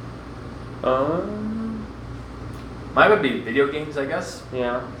 mine would be video games, I guess.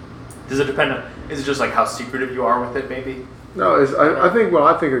 Yeah. Does it depend on? Is it just like how secretive you are with it, maybe? No, I think when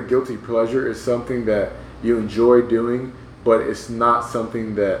I think of guilty pleasure, it's something that you enjoy doing, but it's not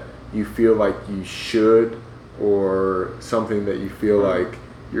something that you feel like you should, or something that you feel like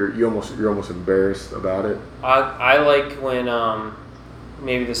you're almost embarrassed about it. I like when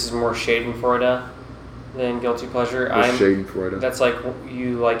maybe this is more Schadenfreude than guilty pleasure. What's Schadenfreude? That's like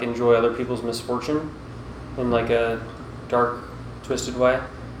you like enjoy other people's misfortune in like a dark, twisted way.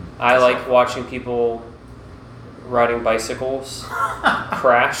 I like watching people riding bicycles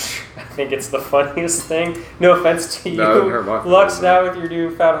crash. I think it's the funniest thing. No offense to you, No, it doesn't hurt my Lux, feelings, now with your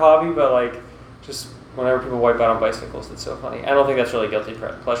new fat hobby, but like just whenever people wipe out on bicycles, it's so funny. I don't think that's really guilty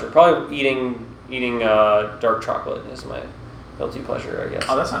pleasure. Probably eating dark chocolate is my guilty pleasure, I guess.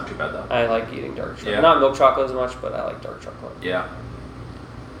 Oh, that's not too bad though. I like eating dark chocolate. Yeah. Not milk chocolate as much, but I like dark chocolate. Yeah.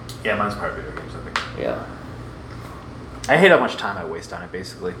 Yeah, mine's probably video games, I think. Yeah. I hate how much time I waste on it,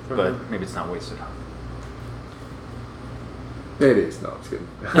 basically. Mhm. But maybe it's not wasted. It is. No, I'm just kidding.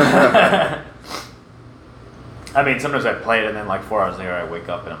 I mean, sometimes I play it and then like 4 hours later I wake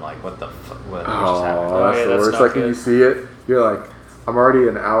up and I'm like, what the fuck? What just happened? Oh, that's yeah, the that's worst. not Like when good. you see it, you're like, I'm already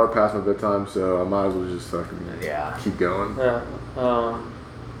an hour past my bedtime, so I might as well just fucking Yeah. keep going. Yeah.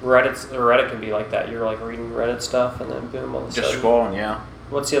 Reddit can be like that. You're like reading Reddit stuff and then boom, all of a Just sudden. scrolling, yeah.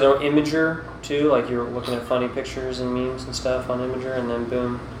 What's the other one? Imager too? Like you're looking at funny pictures and memes and stuff on Imager and then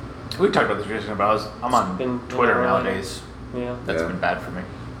boom. We talked about this recently, but I'm on been, Twitter you know, nowadays. Yeah. That's Yeah. been bad for me.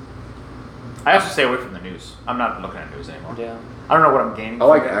 I have to stay away from the news. I'm not looking at news anymore. Yeah. I don't know what I'm gaining. I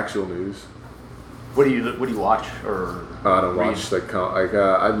like from it. actual news. What do you watch or? I don't read? watch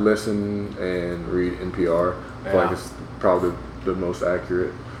I listen and read NPR. I feel Yeah. like it's probably the most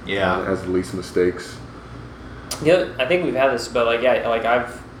accurate. Yeah. It has the least mistakes. Yeah, I think we've had this, but like yeah, like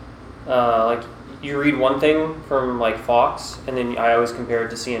I've like you read one thing from like Fox, and then I always compare it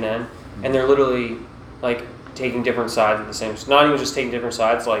to CNN, and they're literally like taking different sides of the same. Not even just taking different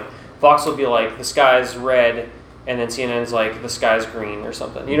sides. Like Fox will be like the sky's red, and then CNN's like the sky's green or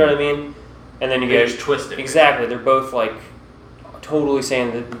something. You know what I mean? And then you They get just twist it. Exactly. They're both like totally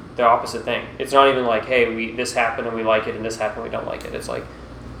saying the opposite thing. It's not even like, hey, this happened and we like it, and this happened and we don't like it. It's like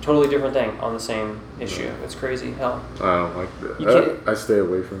totally different thing on the same issue. Yeah. It's crazy. Hell. I don't like that. You can't- I stay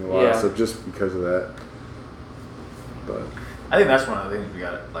away from a lot Yeah. of stuff just because of that. But I think that's one of the things we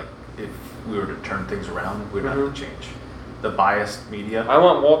got. Like, if we were to turn things around, we'd have Mhm. to change the biased media. I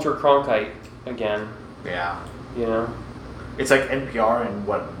want Walter Cronkite again. Yeah, You know. it's like NPR and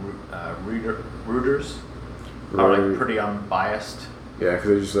what Reuters are like Reuters- pretty unbiased. yeah,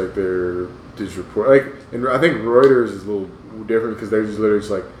 because they're just report like, and I think Reuters is a little different because they're just literally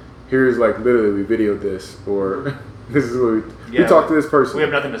just like, here's like literally we videoed this, or this is what we talked to this person. We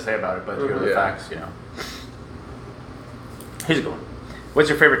have nothing to say about it, but here are the Yeah. facts. You know. Here's a good one. What's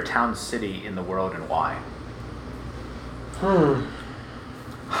your favorite town, city in the world, and why? I'm gonna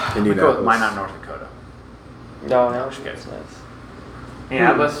go with Indianapolis. Minot, North Dakota. No, just kidding. that's nice.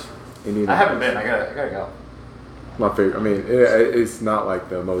 Minneapolis. Indianapolis. I haven't been. I gotta go. My favorite. I mean, it's not like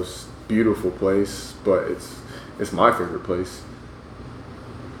the most beautiful place, but it's my favorite place.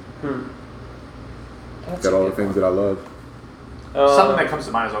 That's Got a all the good things one. that I love. Something that comes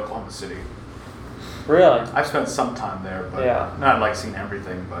to mind is Oklahoma City. Really? I've spent some time there, but Yeah. not like seen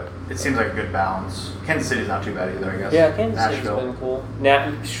everything. But it seems like a good balance. Kansas City's not too bad either, I guess. Yeah, Kansas City's Nashville. been cool.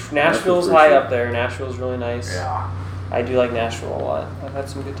 Nashville's Nashville's high pretty up there. Nashville's really nice. Yeah. I do like Nashville a lot. I've had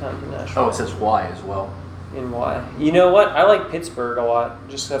some good times in Nashville. Oh, it says why as well. In why? You know what? I like Pittsburgh a lot.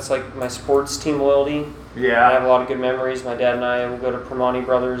 Just that's like my sports team loyalty. I have Yeah. a lot of good memories. My dad and I will go to Primani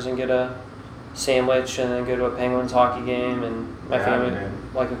Brothers and get a sandwich, and then go to a Penguins hockey game. And my Yeah, family, man.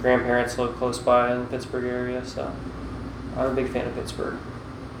 like my grandparents, live close by in the Pittsburgh area, so I'm a big fan of Pittsburgh.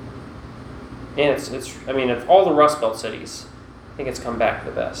 And it's I mean, of all the Rust Belt cities, I think it's come back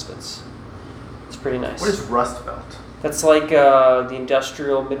the best. It's pretty nice. What is Rust Belt? That's like the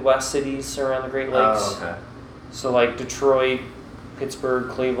industrial Midwest cities around the Great Lakes. Oh, okay. So like Detroit,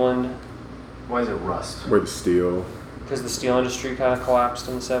 Pittsburgh, Cleveland. Why is it Rust? Where the steel. Because the steel industry kind of collapsed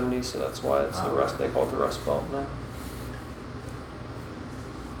in the 70s, so that's why it's the Rust. They call it the Rust Belt now.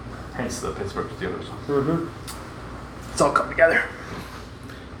 Hence the Pittsburgh Steelers. Mm-hmm. It's all come together.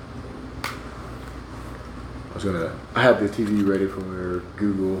 I had the TV ready for when we were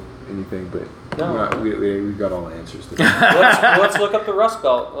Google anything, but No. we got all the answers to let's look up the Rust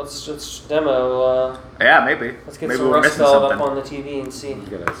Belt. Let's just demo. Yeah, maybe. Let's get maybe some we're Rust missing Belt something. up on the TV and see. You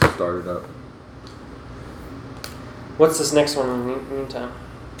gotta start it up. What's this next one in the meantime?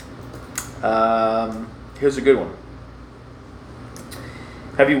 Here's a good one.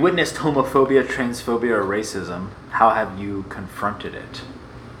 Have you witnessed homophobia, transphobia, or racism? How have you confronted it?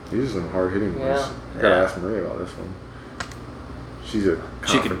 These are some hard hitting ones. Yeah. I gotta ask Maria about this one. She's a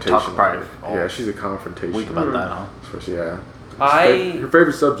She can talk confrontation. about it all Yeah, she's a confrontation. week about that, huh? Especially, yeah. I Her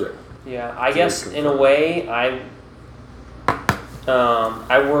favorite subject. Yeah, I guess in a way I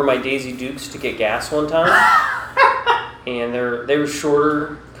wore my Daisy Dukes to get gas one time, and they were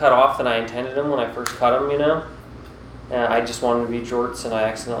shorter cut off than I intended them when I first cut them. You know, I just wanted to be jorts, and I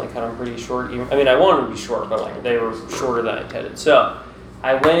accidentally cut them pretty short. I mean, I wanted to be short, but like they were shorter than I intended. So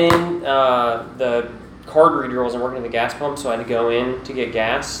I went in. The card reader wasn't working at the gas pump, so I had to go in to get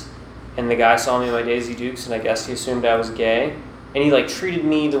gas. And the guy saw me in my Daisy Dukes, and I guess he assumed I was gay. And he like treated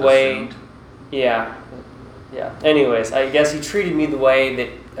me the way, yeah. Anyways, I guess he treated me the way that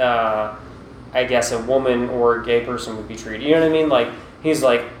I guess a woman or a gay person would be treated. You know what I mean? Like he's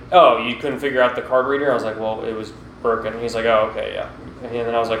like, "Oh, you couldn't figure out the card reader?" I was like, "Well, it was broken." And he's like, "Oh, okay, yeah." And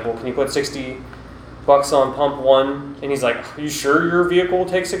then I was like, "Well, can you put $60 on pump one?" And he's like, "Are you sure your vehicle will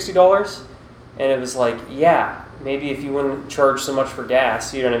take $60?" And it was like, yeah, maybe if you wouldn't charge so much for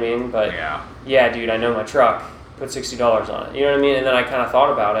gas, you know what I mean? But yeah, dude, I know my truck. Put $60 on it. You know what I mean? And then I kind of thought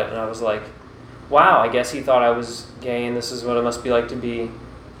about it, and I was like, wow, I guess he thought I was gay, and this is what it must be like to be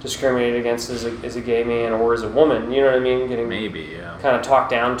discriminated against as a gay man or as a woman. You know what I mean? Getting kind of talked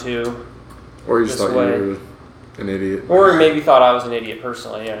down to. Or you just thought you were an idiot. Or maybe thought I was an idiot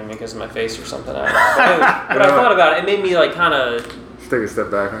personally, you know what I mean, because of my face or something. I don't know. But I thought about it. It made me like kind of... Take a step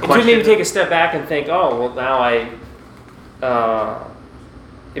back. It made me take a step back and think, oh, well, now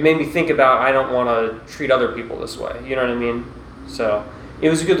it made me think about I don't want to treat other people this way. You know what I mean? So it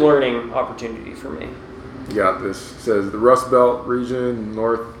was a good learning opportunity for me. You got this. It says the Rust Belt region,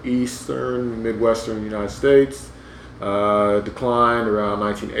 northeastern, midwestern United States, declined around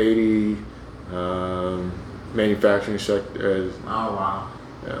 1980. Manufacturing sector. Oh, wow.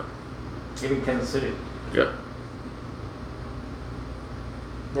 Yeah. Even Kansas City. Yeah.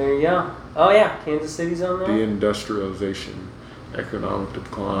 There you go. Oh yeah, Kansas City's on there. Deindustrialization, economic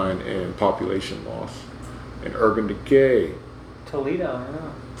decline, and population loss, and urban decay. Toledo, I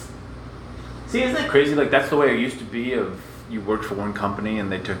know. See, isn't that crazy? Like that's the way it used to be. Of you worked for one company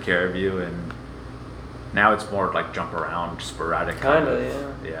and they took care of you, and now it's more like jump around, sporadic.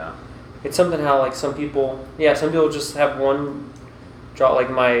 Kinda, yeah. Yeah. It's something how like some people just have one job. Like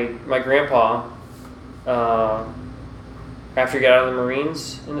my grandpa. After he got out of the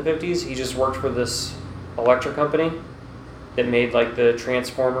Marines in the 50s, he just worked for this electric company that made like the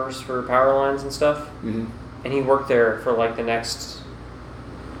transformers for power lines and stuff. Mm-hmm. And he worked there for like the next,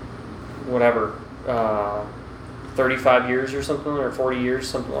 35 years or something, or 40 years,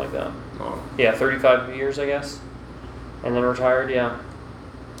 something like that. Oh. Yeah, 35 years, I guess. And then retired, yeah.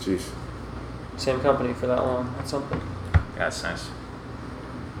 Jeez. Same company for that long. That's something. Yeah, that's nice.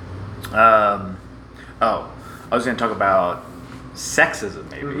 I was going to talk about sexism,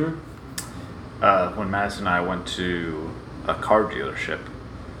 maybe. Mm-hmm. When Madison and I went to a car dealership,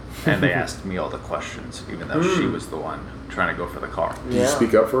 and they asked me all the questions, even though she was the one trying to go for the car. Did you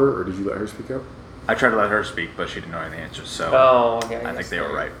speak up for her, or did you let her speak up? I tried to let her speak, but she didn't know any answers, so okay. I think they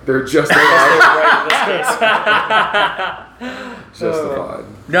were right. They're just justified.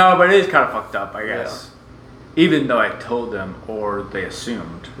 No, but it is kind of fucked up, I guess. Yeah. Even though I told them, or they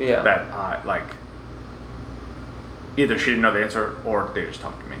assumed that either she didn't know the answer, or they just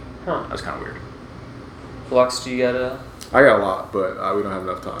talked to me. Huh. That's kind of weird. Lux, do you got a... I got a lot, but we don't have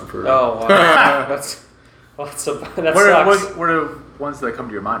enough time for it. Oh, wow. that sucks. What are ones that come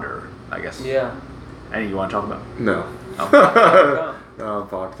to your mind, or I guess? Yeah. Any you want to talk about? No. Oh. No,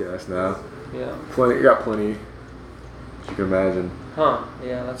 podcast now. Yeah. You got plenty. As you can imagine. Huh.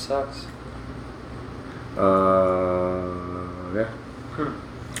 Yeah, that sucks. Yeah.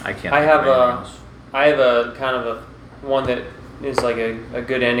 I can't. I have a kind of a one that is like a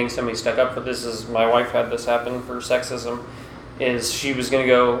good ending. Somebody stuck up for this. Is my wife had this happen for sexism. Is she was gonna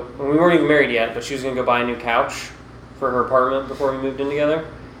go? We weren't even married yet, but she was gonna go buy a new couch for her apartment before we moved in together.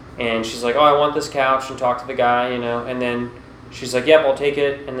 And she's like, "Oh, I want this couch," and talk to the guy, And then she's like, "Yep, I'll take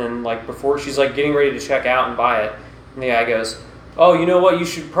it." And then like before she's like getting ready to check out and buy it, and the guy goes, "Oh, you know what? You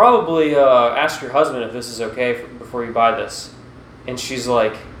should probably ask your husband if this is okay before you buy this." And she's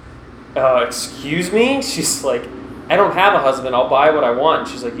like, "Excuse me?" She's like, "I don't have a husband. I'll buy what I want." And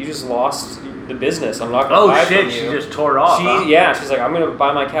she's like, "You just lost the business. I'm not going to buy from you." She just tore it off. Yeah, she's like, "I'm going to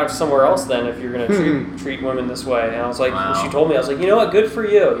buy my couch somewhere else then if you're going to treat women this way." And I was like, wow. She told me, I was like, "You know what? Good for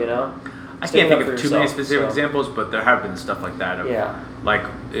you, I can't think of too many specific examples, but there have been stuff like that. Like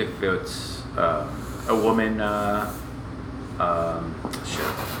if it's a woman,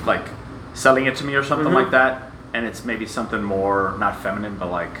 like selling it to me or something like that, and it's maybe something more not feminine,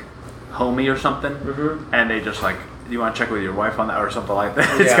 but like homey or something, and they just like, "Do you want to check with your wife on that?" or something like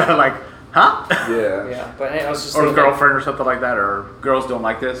that. It's kind of like, huh? Yeah. Yeah, but I was just or girlfriend or something like that, or girls don't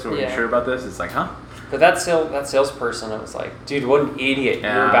like this, or yeah. you sure about this? It's like, huh? But that salesperson, I was like, dude, what an idiot!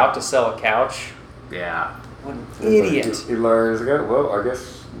 Yeah. You're about to sell a couch. Yeah. What an idiot! He learns. Well, I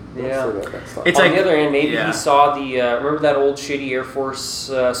guess. Yeah. It's on like, the other hand, maybe he saw the remember that old shitty Air Force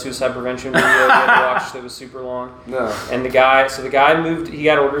suicide prevention video we had watched that was super long. No. And the guy moved. He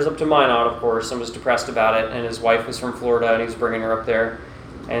got orders up to Minot, of course, and was depressed about it. And his wife was from Florida, and he was bringing her up there,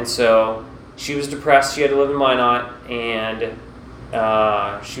 and so she was depressed. She had to live in Minot, and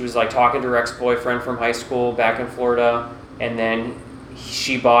she was like talking to her ex-boyfriend from high school back in Florida, and then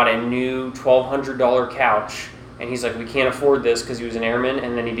she bought a new $1,200 couch. And he's like, "We can't afford this," because he was an airman,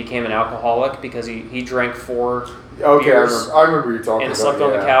 and then he became an alcoholic because he drank 4 beers. I remember you talking and about slept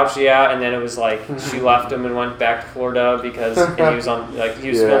on the couch, and then it was like she left him and went back to Florida because and he was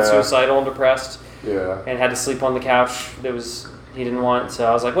feeling suicidal and depressed, and had to sleep on the couch. He didn't want. So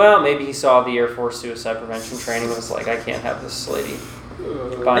I was like, well, maybe he saw the Air Force suicide prevention training and was like, "I can't have this lady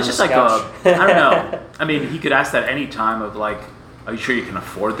buying it's just this like couch." I don't know. I mean, he could ask that any time of like, "Are you sure you can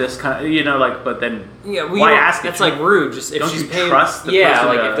afford this kind of, but then why ask it? That's like rude. Just if don't she's you paying, trust the yeah, person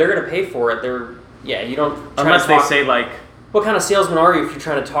like to, if they're gonna pay for it, you don't try unless to they talk, say like, what kind of salesman are you if you're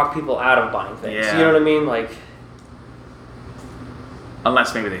trying to talk people out of buying things? Yeah. You know what I mean? Like,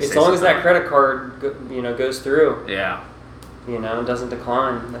 unless maybe they as say long as that like, credit card goes through, yeah, doesn't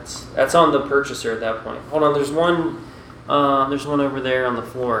decline. That's on the purchaser at that point. Hold on, there's one over there on the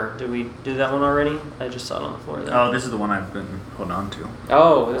floor. Did we do that one already? I just saw it on the floor there. Oh, this is the one I've been holding on to.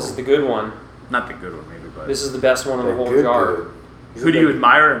 Oh, this is the good one. Not the good one, maybe, but This is the best one in the whole Good. jar. Who do you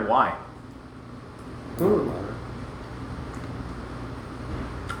admire and why? Ooh.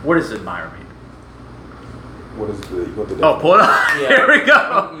 What does admire mean? What is the Oh, pull it up. Yeah. Here we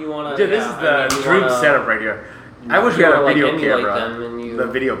go. You wanna? Dude, this is the dream setup right here. I wish we had a video camera. The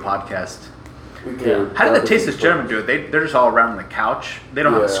video podcast. We could. How did the Tasteless Gentlemen do it? They're just all around the couch. They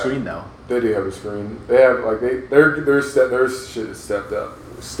don't have a screen though. They do have a screen. They have like their shit is stepped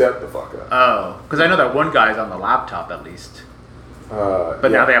the fuck up. Oh, because I know that one guy's on the laptop at least.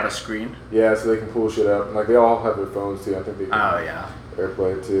 But now they have a screen. Yeah, so they can pull shit up. And, like they all have their phones too. I think they can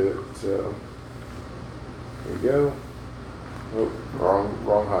AirPlay it too. So there you go. Oh,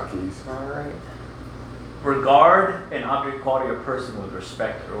 wrong hotkeys. All right. Regard an object, quality, or person with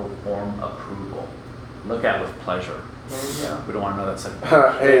respect or warm approval. Look at with pleasure. There you go. We don't want to know that second.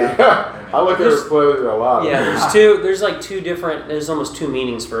 Hey, I look at it a lot. Yeah, there's like there's almost two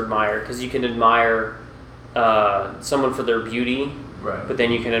meanings for admire, because you can admire someone for their beauty, Right. but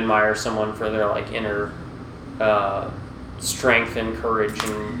then you can admire someone for their like inner strength and courage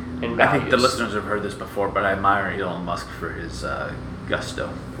and values. I think the listeners have heard this before, but I admire Elon Musk for his gusto.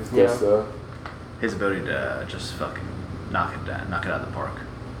 His ability to just fucking knock it out of the park.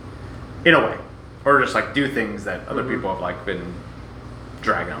 In a way. Or just like do things that other people have like been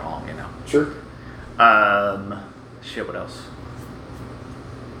dragging along, Sure. Shit, what else?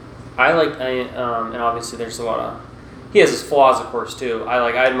 and obviously there's a lot of, he has his flaws of course too.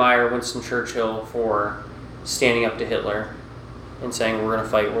 I admire Winston Churchill for standing up to Hitler and saying we're going to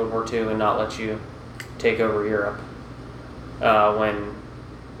fight World War II and not let you take over Europe. When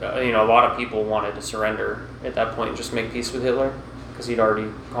a lot of people wanted to surrender at that point and just make peace with Hitler because he'd already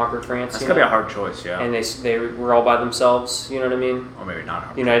conquered France. That's gonna be a hard choice, yeah. And they were all by themselves. You know what I mean? Or maybe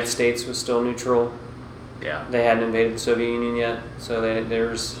not. The United States was still neutral. Yeah. They hadn't invaded the Soviet Union yet, so there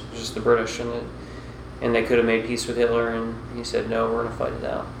was just the British, and they could have made peace with Hitler, and he said no, we're gonna fight it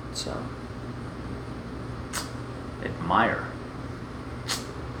out. So admire. I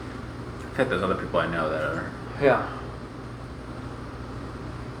think there's other people I know that are. yeah.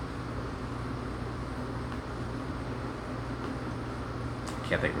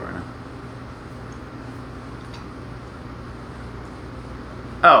 Can't think of it right now.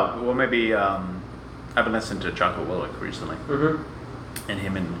 Oh, well, maybe I've been listening to Jocko Willink recently. And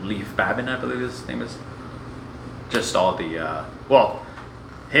him and Leif Babin, I believe his name is. Just all the,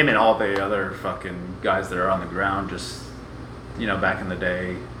 him and all the other fucking guys that are on the ground, just, back in the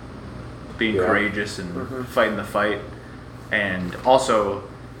day, being courageous and fighting the fight. And also,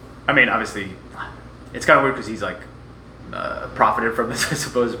 I mean, obviously, it's kind of weird because he's like profited from this, I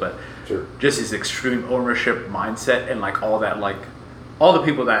suppose, but just his extreme ownership mindset and like all that, like all the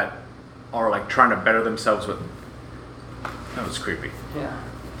people that are like trying to better themselves with. That was creepy. Yeah.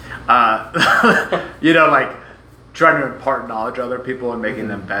 Like trying to impart knowledge to other people and making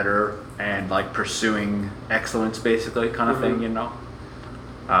them better and like pursuing excellence, basically, kind of thing, and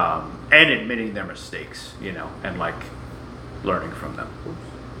admitting their mistakes, and like learning from them.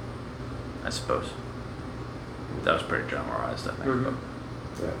 I suppose that was pretty generalized, I think.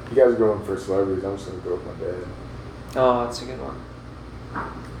 Yeah, you guys are going for celebrities. I'm just gonna go with my dad. Oh, that's a good one.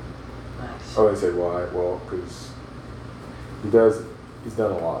 Nice. I wouldn't say why. Well, because he's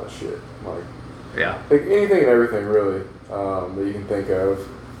done a lot of shit. Like anything and everything, really, that you can think of.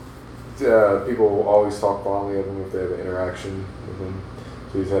 People always talk fondly of him if they have an interaction with him.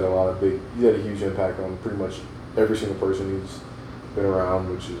 So he's had a huge impact on pretty much every single person he's been around,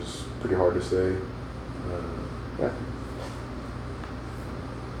 which is pretty hard to say. Yeah,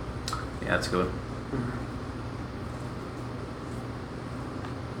 that's good.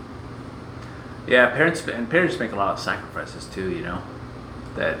 Yeah, parents make a lot of sacrifices too,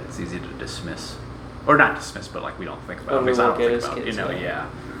 that it's easy to dismiss. Or not dismiss, but like we don't think about it. Because I don't think about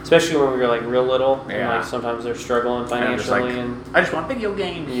it, Especially when we were like real little, and like sometimes they're struggling financially, I just want video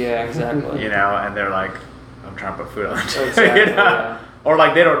games. Yeah, exactly. And they're like, I'm trying to put food on the table. Exactly, yeah. Or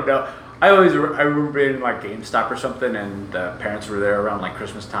like they don't know. I remember being in like GameStop or something, and the parents were there around like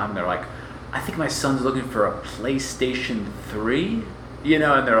Christmas time. And they're like, I think my son's looking for a PlayStation 3,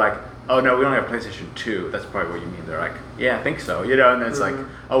 and they're like, oh no, we only have PlayStation 2. That's probably what you mean. They're like, yeah, I think so. And then it's like,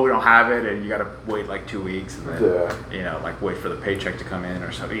 oh, we don't have it, and you gotta wait like 2 weeks, and then like wait for the paycheck to come in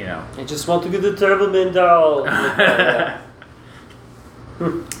or something. I just want to get the Turbo Man doll.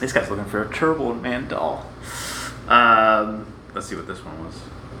 This guy's looking for a Turbo Man doll. Let's see what this one was.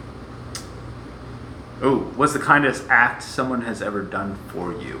 Oh, what's the kindest act someone has ever done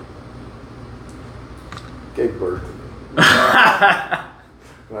for you? Gave birth to me.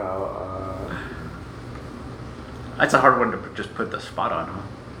 No, that's a hard one to just put the spot on, huh?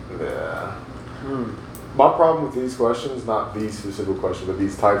 Yeah. My problem with these questions, not these specific questions, but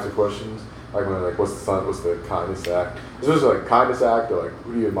these types of questions, like when like, what's the kindest act? Especially like kindest act, or like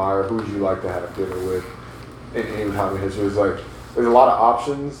who do you admire, who would you like to have dinner with in any time in history? It's like there's a lot of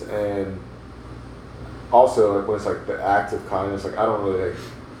options, and also like when it's like the act of kindness, like I don't really like.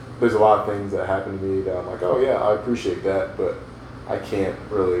 There's a lot of things that happen to me that I'm like, oh yeah, I appreciate that, but I can't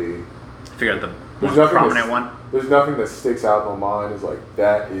really figure out the most prominent one. There's nothing that sticks out in my mind as like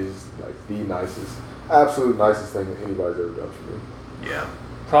that is like the absolute nicest thing that anybody's ever done for me. Yeah.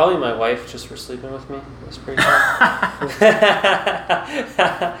 Probably my wife just for sleeping with me. That's pretty fun.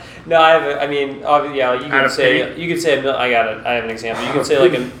 No, you could say I have an example. You could say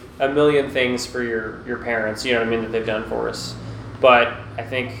like a million things for your parents, that they've done for us. But I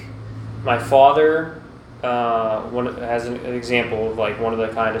think my father has an example of like one of the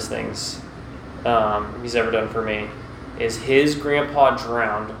kindest things he's ever done for me is his grandpa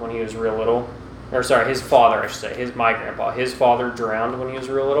drowned when he was real little. Or sorry, his father, I should say. My grandpa. His father drowned when he was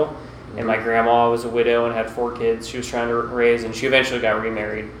real little. And my grandma was a widow and had 4 kids she was trying to raise. And she eventually got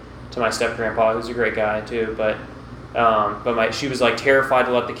remarried to my step-grandpa, who's a great guy too. But she was like terrified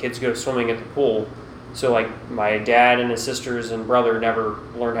to let the kids go swimming at the pool. So like my dad and his sisters and brother never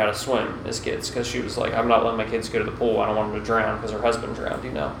learned how to swim as kids because she was like, I'm not letting my kids go to the pool. I don't want them to drown because her husband drowned,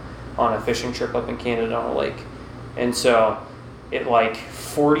 on a fishing trip up in Canada on a lake. And so at like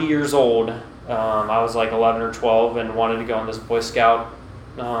 40 years old, I was like 11 or 12 and wanted to go on this Boy Scout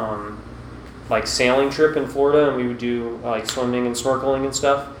like sailing trip in Florida, and we would do like swimming and snorkeling and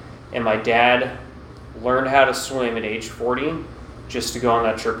stuff. And my dad learned how to swim at age 40 just to go on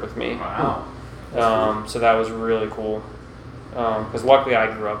that trip with me. Wow. So that was really cool because luckily I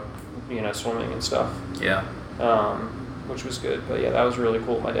grew up, swimming and stuff. Yeah. Which was good. But yeah, that was really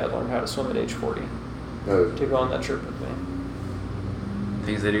cool. My dad learned how to swim at age 40 to go on that trip with me.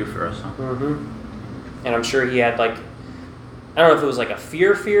 Things they do for us, huh? Mm-hmm. And I'm sure he had like, I don't know if it was like a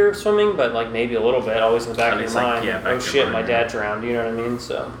fear of swimming, but like maybe a little bit, always in the back of your mind. Like, oh shit, my dad drowned. You know what I mean?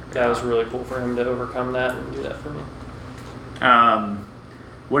 So that was really cool for him to overcome that and do that for me.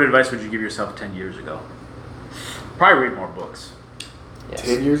 What advice would you give yourself 10 years ago? Probably read more books. Yes.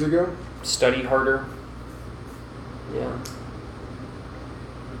 10 years ago? Study harder. Yeah.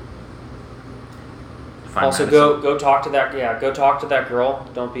 Find Also, Madison. go talk to that. Yeah, go talk to that girl.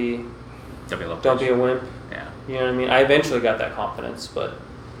 Don't be Don't a wimp. Yeah. You know what I mean? I eventually got that confidence, but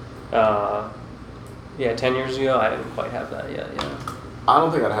 10 years ago, I didn't quite have that yet. Yeah. I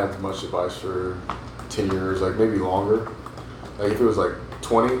don't think I'd have much advice for 10 years, like maybe longer. Like if it was like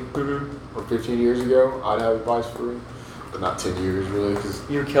 20 or 15 years ago, I'd have advice for him, but not 10 years really. Cause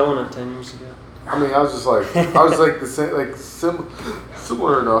You were killing it 10 years ago. I mean, I was just like, I was like the same, like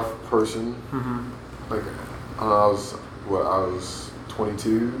similar enough person. Like, I don't know, I was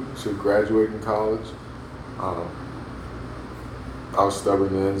 22, so graduating college. I was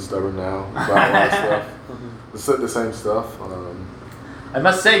stubborn then, stubborn now about a lot of stuff. The same stuff. I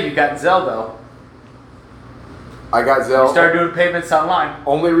must say, you got Zelle though. I got Zelle. You started doing payments online.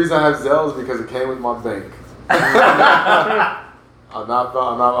 Only reason I have Zelle is because it came with my bank. I'm not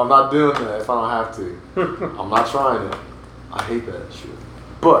doing that if I don't have to. I'm not trying it. I hate that shit.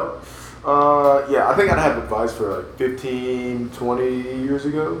 But yeah, I think I'd have advice for like 15, 20 years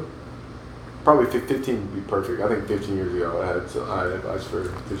ago. Probably 15 would be perfect. I think 15 years ago I had advice for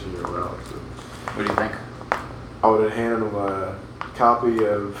 15-year-old Alex. So What do you think? I would have handed him a copy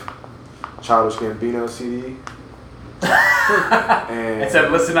of Childish Gambino CD. And I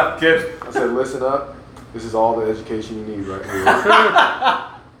said, listen up, kid. I said, listen up. This is all the education you need right here.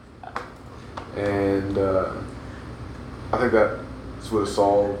 And I think that would have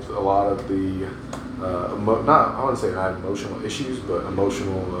solved a lot of the, I wouldn't say not emotional issues, but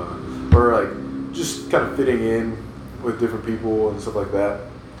emotional, or like just kind of fitting in with different people and stuff like that.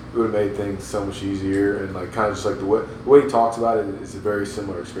 It would have made things so much easier, and like kind of just like the way he talks about it is a very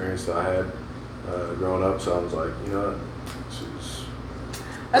similar experience that I had growing up. So I was like, you know what?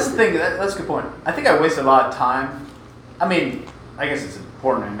 That's the thing. That's a good point. I think I wasted a lot of time. I mean, I guess it's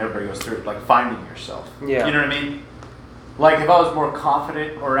important, and everybody goes through it, like finding yourself. Yeah. You know what I mean? Like if I was more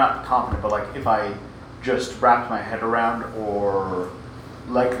confident, or not confident, but like if I just wrapped my head around, or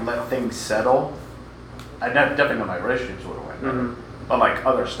like let things settle, I definitely know my relationships would have went better. But like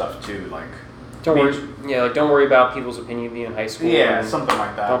other stuff too, like Don't worry about people's opinion of you in high school. Yeah, and something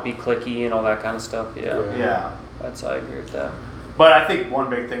like that. Don't be cliquey and all that kind of stuff. Yeah. Yeah. I agree with that. But I think one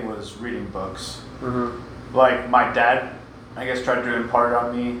big thing was reading books. Like my dad, I guess, tried to impart it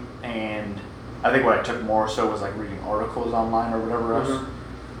on me, and I think what I took more so was like reading articles online or whatever else.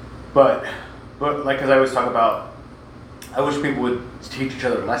 But like, because I always talk about, I wish people would teach each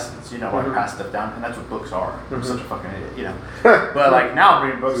other lessons, you know, like pass stuff down, and that's what books are. I'm such a fucking idiot, you know. But like now I'm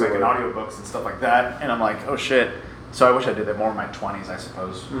reading books like in audiobooks and stuff like that, and I'm like, oh shit. So I wish I did that more in my 20s, I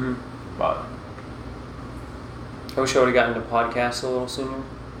suppose. But I wish I would have gotten into podcasts a little sooner.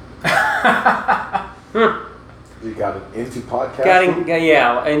 You got into podcasting?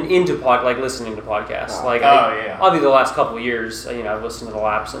 Like listening to podcasts. yeah. I'll be the last couple of years, you know, I've listened to the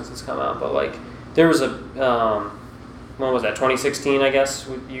lap since it's come out, but like there was a, when was that, 2016, I guess?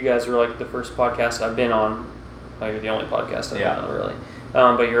 You guys were like the first podcast I've been on. Like, you're the only podcast I've been on, really.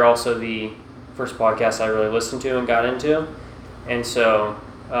 But you're also the first podcast I really listened to and got into. And so,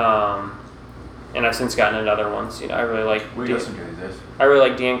 and I've since gotten into other ones. You know, I really like. We listen to these. I really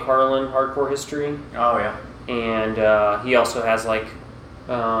like Dan Carlin, Hardcore History. Oh yeah. And he also has like,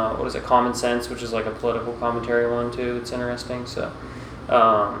 what is it, Common Sense, which is like a political commentary one too. It's interesting. So,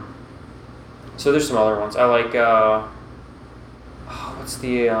 so there's some other ones. I like. What's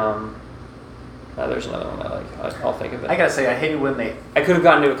the? There's another one I like. I'll think of it. I gotta say, I hate it when they. I could have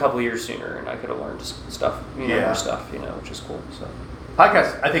gotten to a couple years sooner, and I could have learned stuff, more stuff, which is cool. So,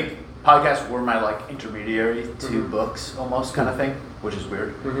 Podcasts. I think podcasts were my like intermediary to books, almost kind of thing, which is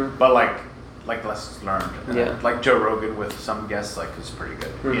weird. But like lessons learned. Like Joe Rogan with some guests, like is pretty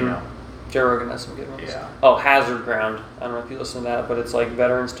good. You know. Joe Rogan has some good ones. Yeah. Oh, Hazard Ground. I don't know if you listen to that, but it's like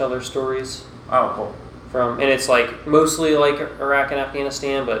veterans tell their stories. Oh, cool. And it's like mostly like Iraq and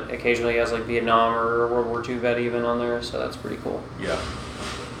Afghanistan, but occasionally he has like Vietnam or World War II vet even on there, so that's pretty cool. Yeah.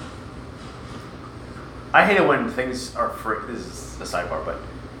 I hate it when things are free. This is a sidebar, but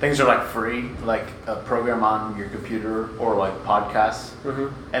things are like free, like a program on your computer or like podcasts,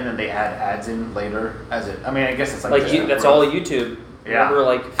 and then they add ads in later as it. I mean, I guess it's like that's all YouTube. Yeah. Remember,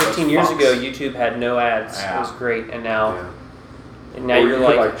 like 15 years ago, YouTube had no ads. Yeah. It was great, and now, or you're you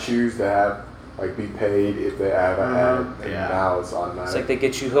like, could, like choose to have like be paid if they have an ad, and now it's automatic. It's like they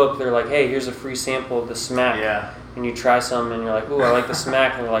get you hooked. They're like, hey, here's a free sample of the smack. Yeah. And you try some, and you're like, ooh, I like the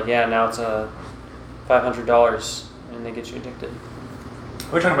smack, and they're like, yeah, now it's $500, and they get you addicted.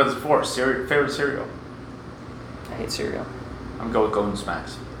 We were talking about this before. Favorite cereal. I hate cereal. I'm going with Golden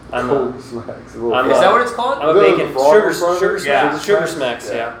Smacks. I'm Golden a, Smacks. I'm Is a- that what it's called? I'm a Is that bacon the frog sugar in front of sugar it? smacks. Yeah. Sugar smacks.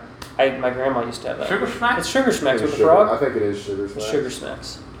 Yeah. My grandma used to have that. Sugar smacks? It's sugar smacks with It's the sugar. I frog. think it is sugar It's smacks. sugar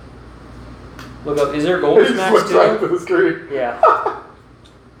smacks. Look up. Is there golden He smacks flipped right too? to the screen. Yeah.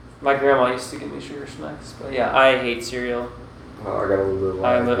 My grandma used to give me sugar smacks, but yeah, I hate cereal. Oh, I got a little bit of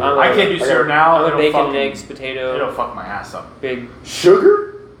I'm a- lag. I'm a- I can't do cereal now. I'm a It'll bacon and fucking- eggs potato. It'll fuck my ass up. Big Sugar?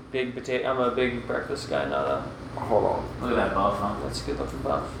 potato. I'm a big breakfast guy, not a. Hold on. Look at that buff, huh? That's a good looking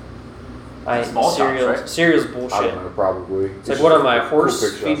buff. I It's small cereal. chops, right? Cereal's I bullshit. don't know, probably. It's like, what am I, a horse Cool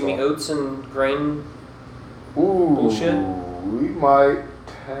picture I feeding me saw. oats and grain? Ooh, bullshit? We might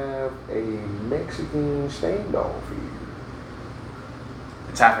have a Mexican standoff here.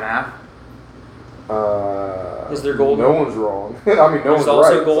 It's half and half. Is there golden? No one's wrong. I mean, no There's one's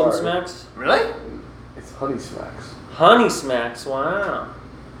also right. golden sorry. smacks. Really? It's Honey Smacks. Honey smacks. Wow.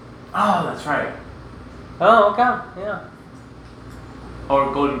 Oh, that's right. Oh, okay. Yeah.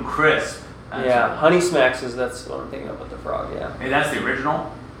 Or Golden Crisp. That's Yeah. it. Honey smacks that's what I'm thinking of with the frog. Yeah. Hey, that's the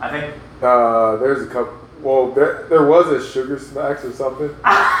original, I think. There's a couple. Well, there was a Sugar Smacks or something.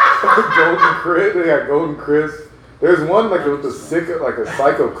 Golden Crisp. They got Golden Crisp. There's one like with a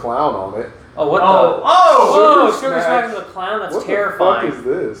psycho clown on it. Oh, what Oh, the? oh! Oh, sugar smacks with a clown. That's what terrifying. the fuck is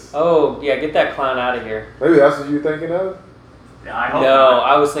this? Oh, yeah. Get that clown out of here. Maybe that's what you're thinking of. Yeah, I hope No, not.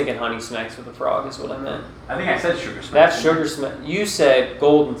 I was thinking honey smacks with a frog is what I meant. I think I said sugar smacks. That's sugar smack. You said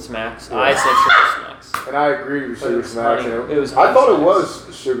golden smacks. I said sugar smacks. And I agree with But it Sugar was Smacks. honey. and It was I Honey thought it Smacks.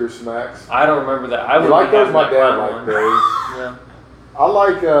 was Sugar Smacks. I don't remember that. I You would like be those? having My that dad clown liked one. those. Yeah.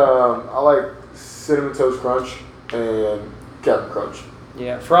 I like Cinnamon Toast Crunch and Captain Crunch.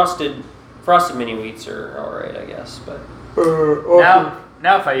 Yeah. Frosted mini wheats are alright, I guess. But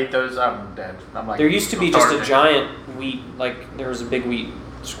Now if I eat those, I'm dead. I'm like. there used to be just a lethargic. giant wheat, like there was a big wheat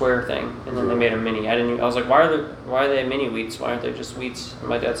square thing, and then they made a mini. I was like, why are they mini wheats? Why aren't they just wheats? And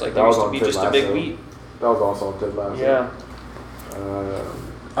my dad's like, there That was used to on be Ted just a big Lasso. wheat. That was also on Ted Lasso. Yeah.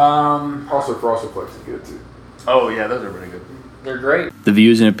 Also, Frosted Flakes is good too. Oh yeah, those are really good. They're great. The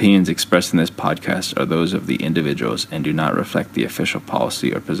views and opinions expressed in this podcast are those of the individuals and do not reflect the official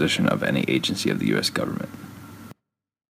policy or position of any agency of the U.S. government.